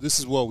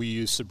is what we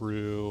used to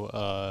brew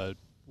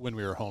when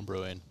we were home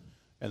brewing,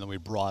 and then we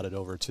brought it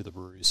over to the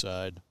brewery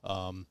side.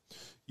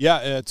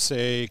 It's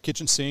a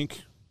kitchen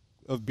sink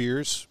of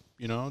beers.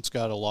 You know, it's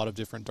got a lot of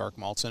different dark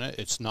malts in it.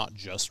 It's not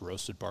just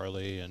roasted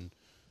barley and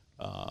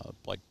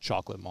like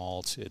chocolate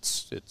malt.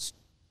 It's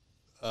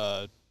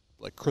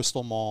like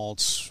crystal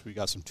malts. We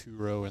got some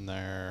two-row in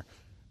there.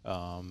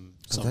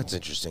 That's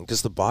interesting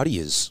because the body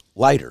is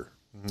lighter.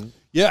 Mm-hmm.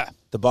 Yeah.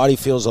 The body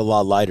feels a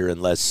lot lighter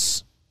and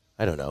less,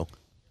 I don't know,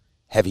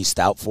 heavy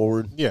stout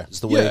forward. Yeah. Is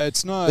the way.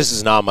 It's not. This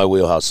is not my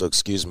wheelhouse, so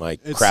excuse my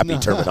crappy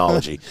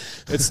terminology.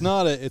 It's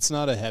not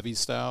a heavy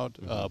stout,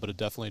 but it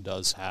definitely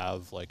does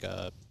have like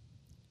a.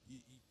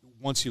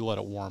 Once you let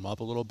it warm up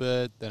a little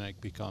bit, then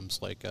it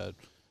becomes like a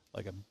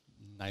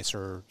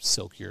nicer,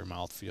 silkier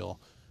mouthfeel.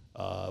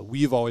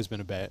 We've always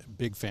been a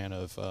big fan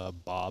of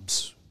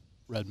Bob's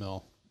Red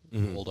Mill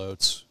Old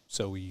Oats,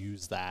 so we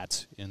use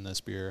that in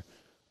this beer.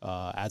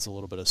 Adds a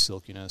little bit of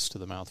silkiness to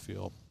the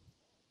mouthfeel,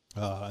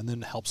 and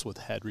then helps with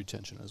head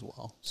retention as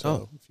well.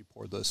 So if you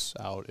poured this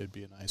out, it'd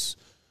be a nice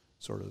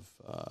sort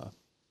of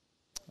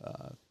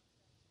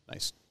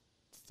nice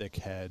thick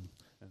head.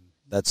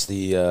 That's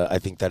the I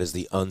think that is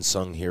the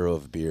unsung hero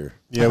of beer.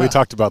 Yeah, we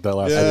talked about that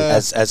last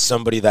week. As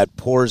somebody that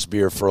pours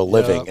beer for a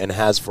living and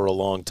has for a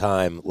long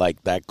time,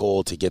 like that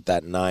goal to get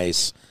that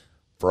nice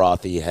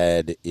frothy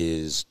head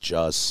is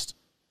just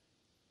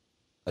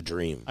a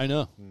dream. I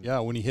know.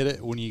 Yeah, when you hit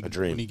it, when you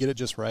dream. when you get it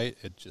just right,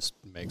 it just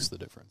makes the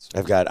difference.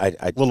 I've got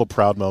a little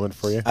proud moment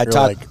for you. I You're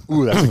talk- like,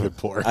 ooh, that's a good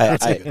pour.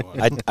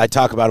 I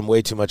talk about him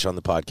way too much on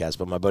the podcast,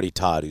 but my buddy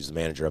Todd, who's the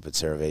manager up at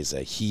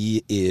Cerveza,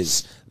 he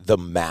is the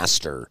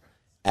master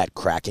at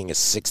cracking a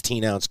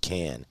 16-ounce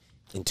can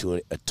into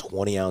a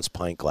 20-ounce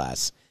pint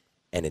glass,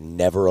 and it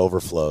never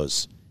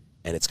overflows,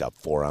 and it's got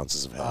 4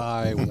 ounces of head.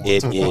 I want to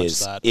watch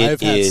that. I've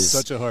had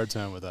such a hard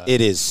time with that. It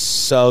is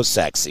so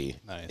sexy.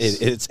 Nice.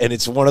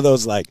 It's one of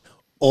those like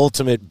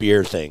ultimate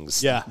beer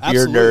things. Yeah,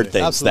 beer absolutely, nerd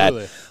things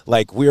absolutely. that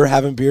like we were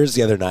having beers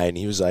the other night, and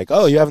he was like,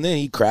 "Oh, you having it?"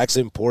 He cracks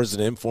it and pours it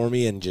in for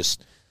me, and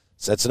just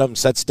sets it up and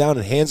sets it down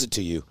and hands it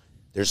to you.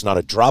 There's not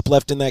a drop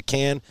left in that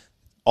can.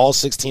 All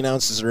 16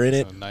 ounces are in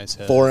it. Nice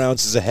head. 4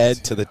 ounces of head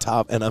to the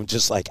top, and I'm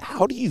just like,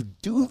 how do you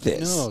do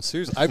this? No,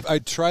 seriously. I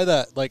try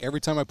that like every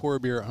time I pour a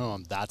beer at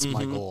home. That's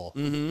my goal.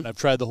 And I've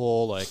tried the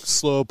whole like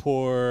slow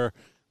pour,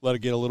 let it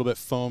get a little bit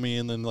foamy,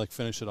 and then like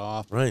finish it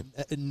off. Right.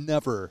 It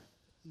never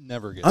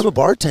gets. I'm a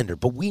bartender,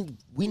 but we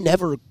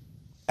never,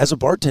 as a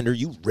bartender,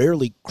 you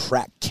rarely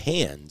crack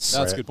cans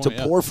That's a good point,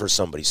 to pour for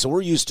somebody. So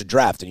we're used to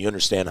draft, and you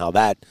understand how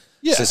that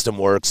system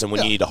works, and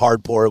when you need to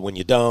hard pour it, when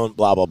you don't,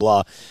 blah, blah,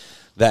 blah.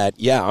 That,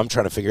 I'm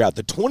trying to figure out.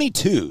 The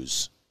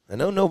 22s, I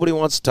know nobody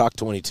wants to talk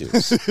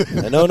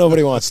 22s. I know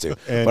nobody wants to.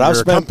 And but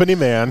you're a company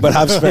man. But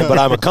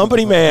I'm a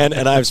company man,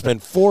 and I've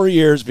spent 4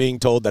 years being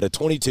told that a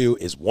 22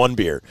 is one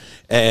beer.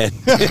 And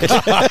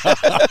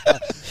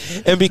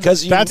and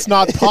because That's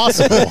not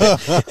possible.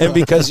 and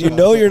because you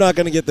know you're not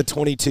going to get the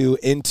 22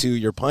 into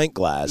your pint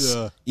glass,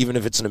 even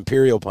if it's an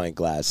imperial pint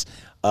glass,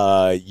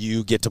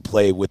 you get to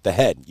play with the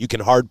head. You can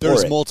hard pour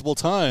There's it. multiple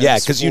times. Yeah,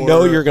 because you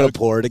know you're going to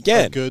pour it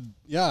again.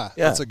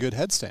 That's a good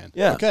headstand.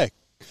 Yeah. Okay.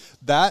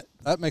 That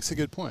makes a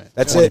good point.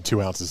 That's it.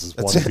 22 ounces is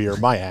one beer.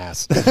 My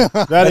ass.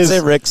 That's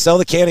it, Rick. Sell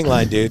the canning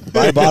line, dude.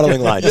 Buy a bottling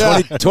line.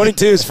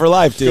 22s for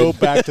life, dude. Go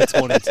back to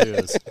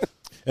 22s.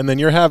 And then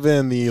you're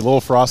having the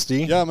Little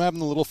Frosty. Yeah, I'm having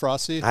the Little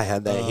Frosty. I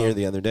had that here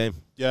the other day.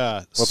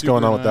 Yeah. What's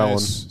going on with that one?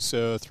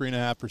 So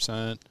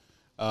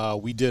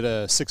 3.5%. We did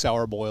a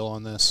 6-hour boil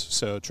on this,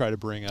 so try to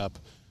bring up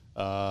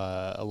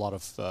a lot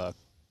of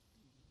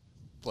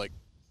like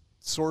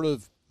sort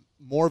of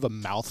more of a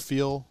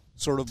mouthfeel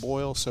sort of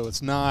boil. So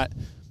it's not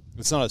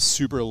a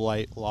super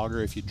light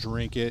lager. If you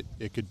drink it,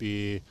 it could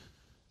be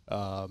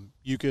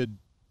you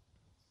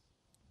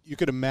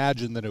could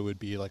imagine that it would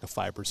be like a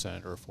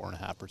 5% or a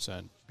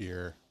 4.5%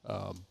 beer,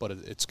 but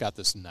it's got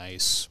this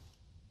nice,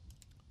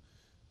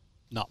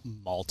 not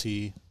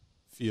malty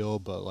feel,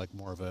 but like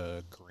more of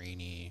a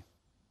grainy,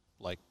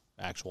 like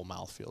actual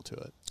mouthfeel to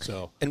it.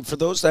 So, and for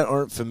those that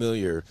aren't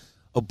familiar,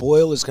 a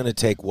boil is going to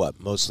take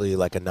what? Mostly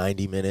like a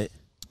 90-minute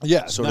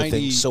sort of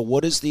thing. So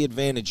what is the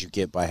advantage you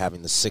get by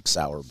having the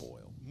 6-hour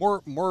boil? More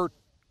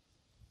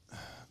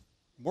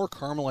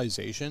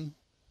caramelization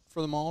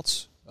for the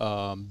malts,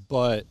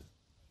 but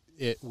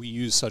we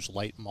use such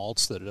light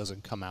malts that it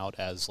doesn't come out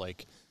as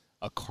like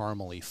a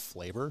caramely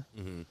flavor.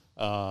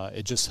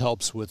 It just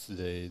helps with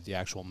the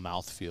actual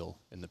mouthfeel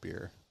in the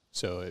beer.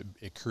 So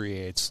it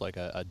creates like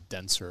a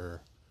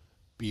denser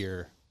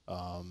beer,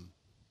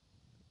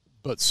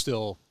 but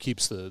still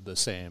keeps the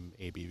same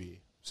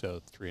ABV.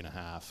 So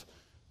 3.5.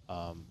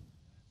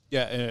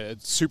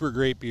 It's super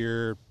great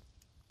beer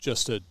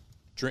just to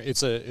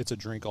It's a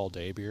drink all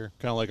day beer,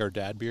 kind of like our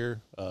dad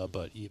beer,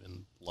 but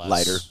even less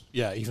Lighter.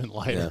 Yeah, even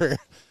lighter. Yeah.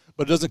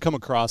 But it doesn't come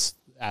across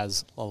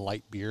as a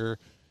light beer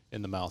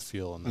in the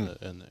mouthfeel and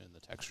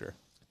the texture.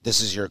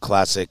 This is your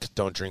classic.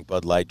 Don't drink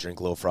Bud Light.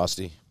 Drink Little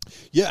Frosty.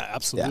 Yeah,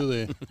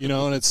 absolutely.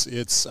 Yeah. And it's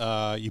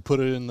you put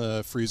it in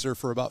the freezer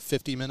for about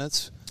 50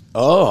 minutes.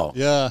 Oh.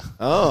 Yeah.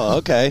 Oh,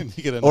 okay.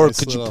 Or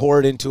could you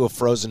pour it into a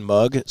frozen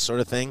mug sort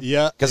of thing?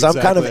 Yeah, because I'm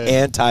kind of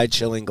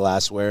anti-chilling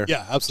glassware.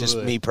 Yeah, absolutely.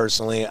 Just me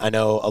personally. I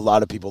know a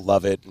lot of people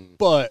love it.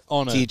 But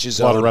on a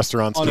lot of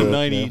restaurants on do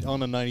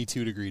a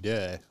 92 degree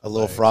day. A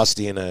little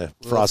Frosty in a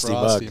frosty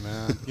mug.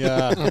 Man.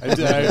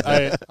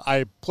 Yeah.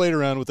 I played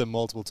around with it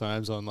multiple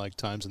times on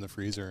times in the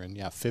freezer, and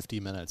 50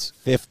 minutes.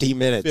 50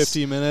 minutes.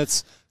 50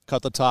 minutes.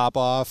 Cut the top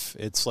off.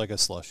 It's like a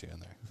slushie in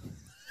there.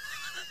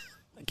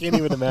 I can't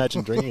even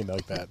imagine drinking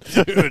like that.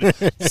 Dude,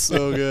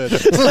 so good.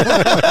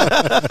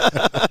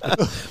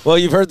 Well,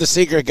 you've heard the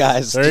secret,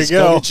 guys. There Just you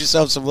go. Get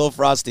yourself some Little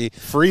Frosty.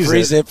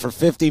 Freeze it for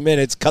 50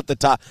 minutes. Cut the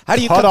top. How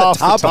do you cut cut the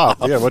top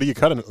off? off? Yeah, what do you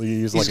cut? You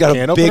use He's like a got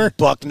can a opener? big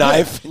buck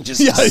knife. And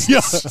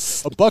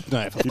just a buck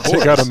knife. You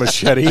take out a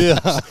machete.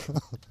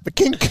 The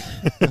kink.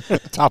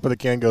 Top of the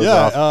can goes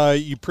off.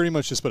 You pretty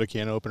much just put a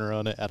can opener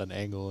on it at an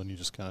angle, and you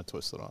just kind of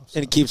twist it off.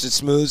 And it keeps it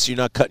smooth, so you're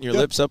not cutting your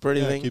lips up or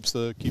anything. Yeah,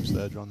 it keeps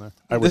the edge on there.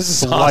 I would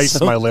slice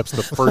my lips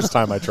the first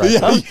time I tried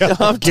that. Yeah.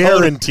 I'm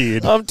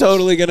guaranteed. I'm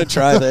totally going to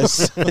try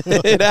this.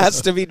 It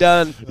has to be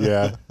done.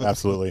 Yeah,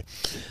 absolutely.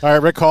 All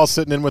right, Rick Hall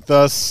sitting in with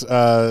us.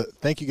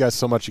 Thank you guys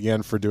so much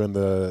again for doing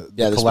the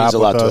this collab means a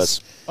lot with to us.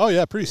 Oh,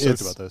 yeah, pretty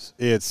stoked about this.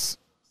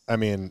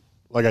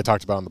 Like I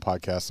talked about on the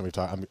podcast,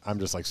 and I'm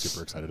just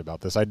super excited about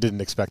this. I didn't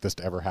expect this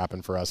to ever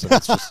happen for us, and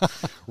it's just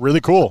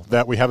really cool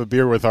that we have a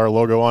beer with our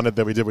logo on it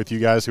that we did with you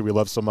guys, who we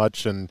love so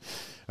much. And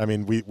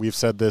we've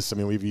said this.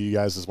 We view you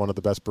guys as one of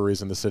the best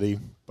breweries in the city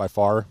by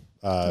far.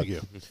 Thank you.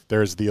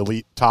 There's the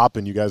elite top,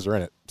 and you guys are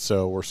in it.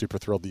 So we're super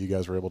thrilled that you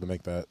guys were able to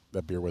make that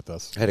beer with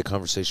us. I had a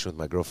conversation with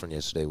my girlfriend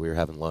yesterday. We were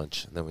having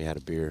lunch, and then we had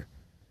a beer.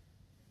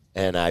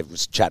 And I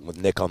was chatting with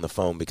Nick on the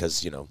phone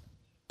because,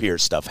 beer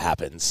stuff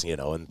happens,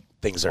 and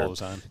things are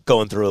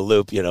going through a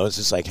loop. It's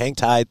just like, hang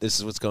tight, this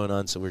is what's going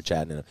on. So we were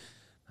chatting, and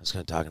I was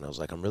kind of talking. I was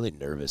like, I'm really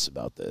nervous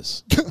about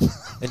this.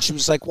 And she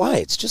was like, why?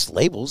 It's just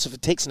labels. If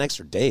it takes an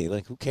extra day,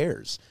 who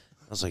cares?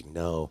 I was like,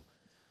 no.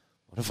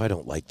 What if I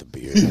don't like the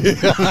beer?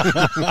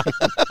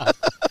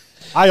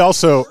 I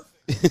also...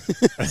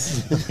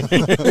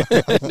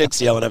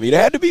 Nick's yelling at me. It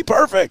had to be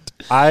perfect.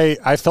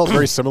 I felt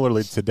very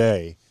similarly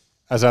today.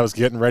 As I was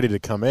getting ready to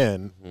come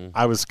in,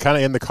 I was kind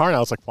of in the car, and I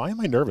was like, why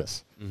am I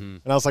nervous?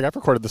 And I was like, I've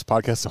recorded this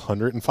podcast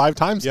 105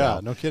 times now.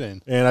 Yeah, no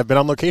kidding. And I've been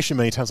on location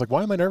many times. Like,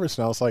 why am I nervous?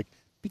 And I was like,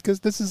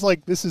 because this is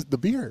the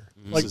beer.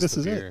 This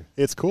is it.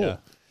 It's cool. Yeah.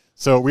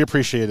 So we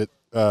appreciate it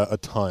a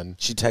ton.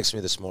 She texted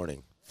me this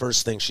morning.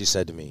 First thing she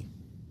said to me,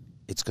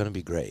 it's going to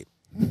be great.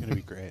 It's going to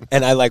be great.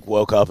 And I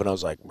woke up and I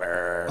was like,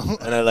 brr.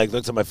 And I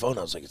looked at my phone.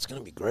 I was like, it's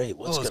going to be great.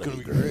 What's going to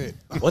be great?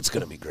 What's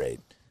going to be great?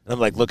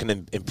 And I'm looking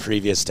in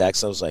previous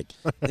texts. I was like,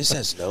 this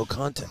has no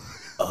content.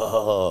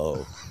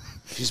 Oh,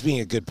 she's being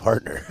a good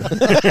partner.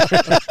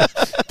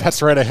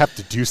 That's right. I have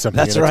to do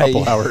something in a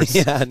couple hours.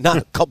 Yeah, not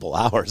a couple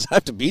hours. I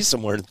have to be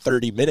somewhere in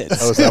 30 minutes.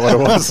 Oh, is that what it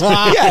was?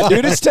 Yeah,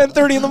 dude, it's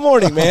 10:30 in the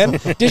morning, man.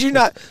 Did you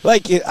not I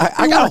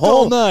got home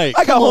all night.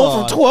 I got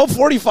home from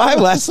 12:45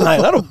 last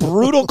night. I had a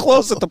brutal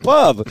close at the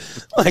pub.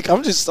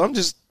 I'm just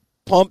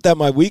pumped that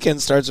my weekend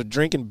starts with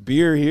drinking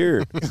beer here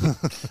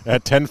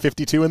at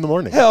 10:52 in the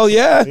morning. Hell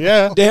yeah.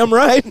 Yeah. Damn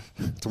right.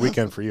 It's a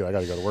weekend for you. I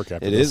got to go to work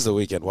after It this. is the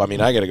weekend. Well,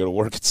 I got to go to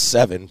work at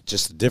 7,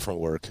 just a different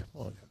work.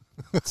 Well,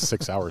 it's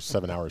 6 hours,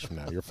 7 hours from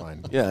now. You're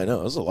fine. Yeah, I know.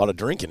 There's a lot of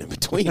drinking in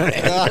between,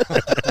 man.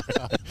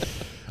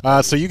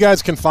 So you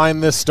guys can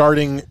find this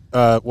starting,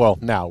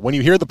 now. When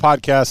you hear the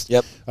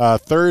podcast,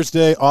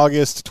 Thursday,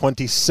 August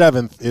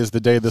 27th is the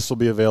day this will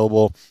be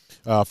available.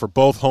 For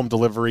both home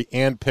delivery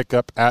and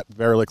pickup at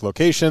Bear Lake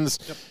locations.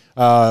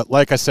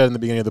 Like I said in the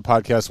beginning of the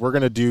podcast, we're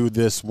going to do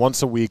this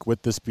once a week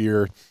with this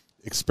beer,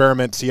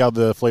 experiment, see how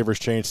the flavors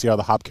change, see how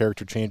the hop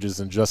character changes,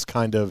 and just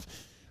kind of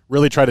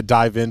really try to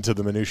dive into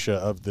the minutia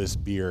of this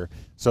beer.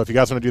 So if you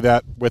guys want to do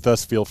that with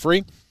us, feel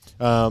free.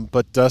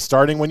 But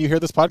starting when you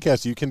hear this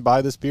podcast, you can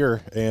buy this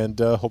beer, and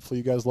hopefully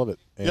you guys love it.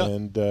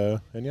 And yeah.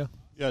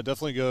 Yeah,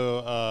 definitely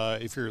go.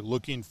 If you're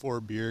looking for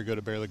beer, go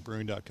to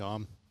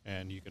bearlakebrewing.com.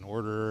 And you can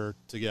order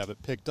to have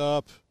it picked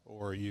up,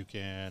 or you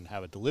can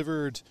have it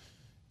delivered,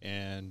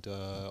 and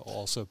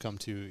also come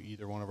to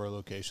either one of our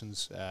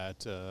locations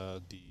at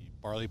the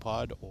Barley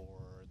Pod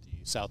or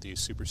the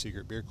Southeast Super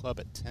Secret Beer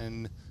Club at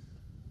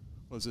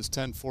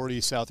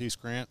 1040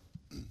 Southeast Grant.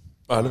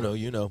 I don't know,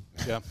 Yeah.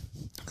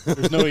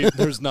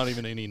 There's not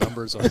even any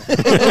numbers on it.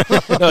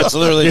 No, it's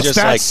literally it's just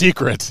that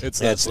secret.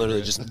 It's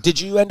literally just. Did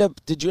you end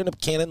up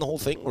canning the whole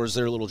thing, or is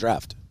there a little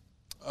draft?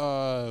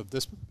 Of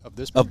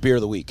beer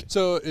of the week.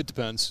 So it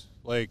depends.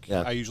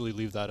 I usually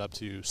leave that up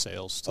to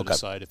sales to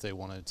decide if they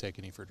want to take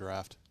any for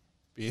draft.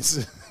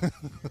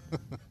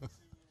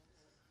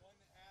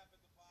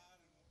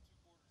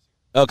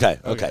 Okay.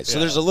 So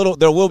there's a little.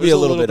 There will be a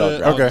little bit on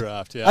draft. on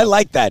draft. Yeah. I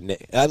like that,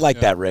 Nick. I like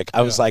that, Rick.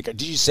 I was like,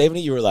 did you save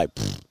any? You were like,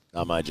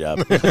 not my job.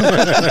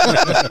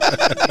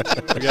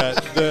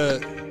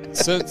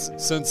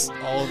 Since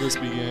all of this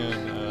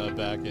began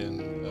back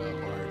in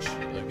March,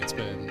 like it's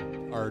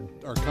been our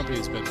company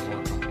has been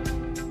more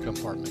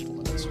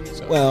compartmentalized.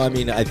 So. Well, I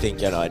mean, I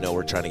think I know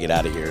we're trying to get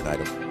out of here, and I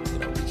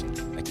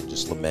don't, I can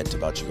just lament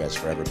about you guys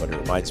forever. But it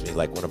reminds me,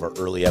 like one of our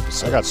early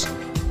episodes. I got some.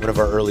 One of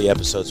our early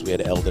episodes, we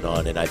had Eldon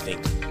on, and I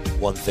think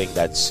one thing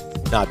that's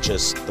not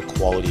just the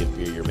quality of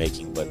beer you're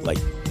making, but like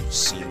you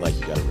seem like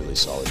you got a really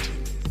solid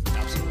team.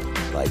 Absolutely.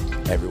 Like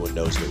everyone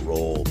knows their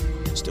role,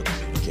 still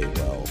communicate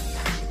well.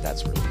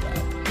 That's really bad.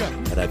 Yeah.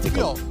 And I think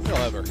we all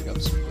have our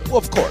hiccups. Well,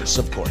 of course,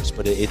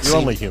 but you're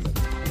only human.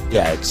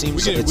 Yeah, it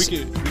seems we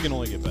can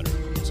only get better,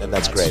 so and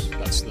that's great.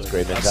 That's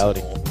great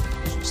mentality.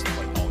 It's just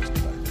like always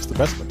get better. It's the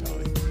best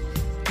mentality.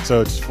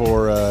 So it's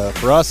for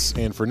us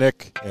and for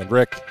Nick and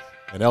Rick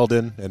and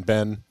Eldon and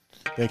Ben.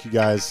 Thank you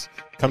guys.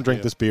 Come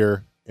drink this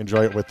beer.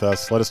 Enjoy it with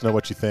us. Let us know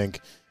what you think.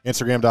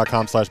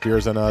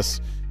 Instagram.com/beersandus.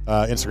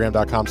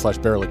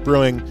 Instagram.com/Barrelick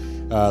Brewing.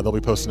 They'll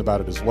be posting about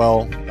it as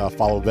well.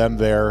 Follow them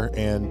there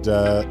and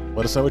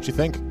let us know what you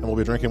think. And we'll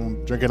be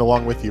drinking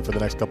along with you for the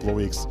next couple of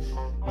weeks.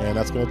 And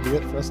that's going to be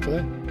it for us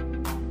today.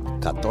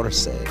 14.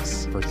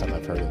 First time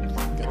I've heard it.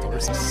 14.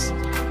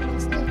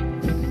 What's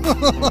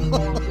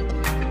that?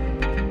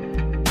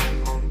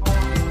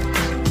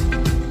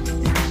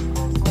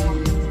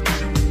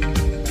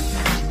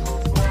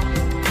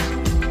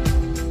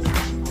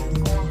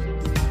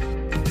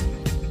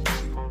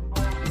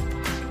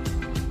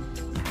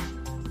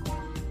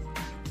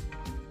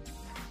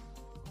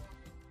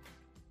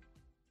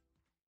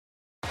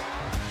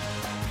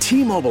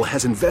 T-Mobile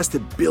has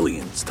invested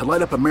billions to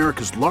light up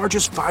America's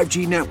largest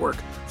 5G network,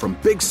 from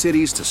big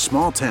cities to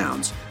small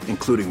towns,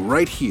 including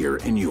right here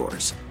in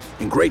yours.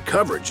 And great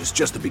coverage is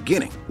just the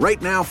beginning. Right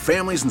now,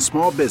 families and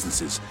small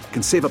businesses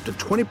can save up to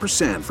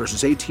 20%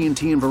 versus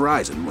AT&T and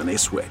Verizon when they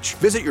switch.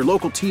 Visit your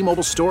local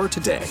T-Mobile store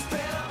today.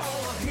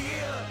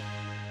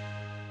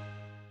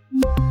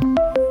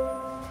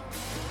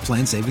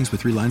 Plan savings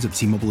with 3 lines of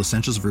T-Mobile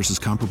Essentials versus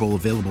comparable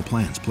available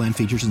plans. Plan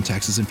features and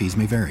taxes and fees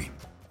may vary.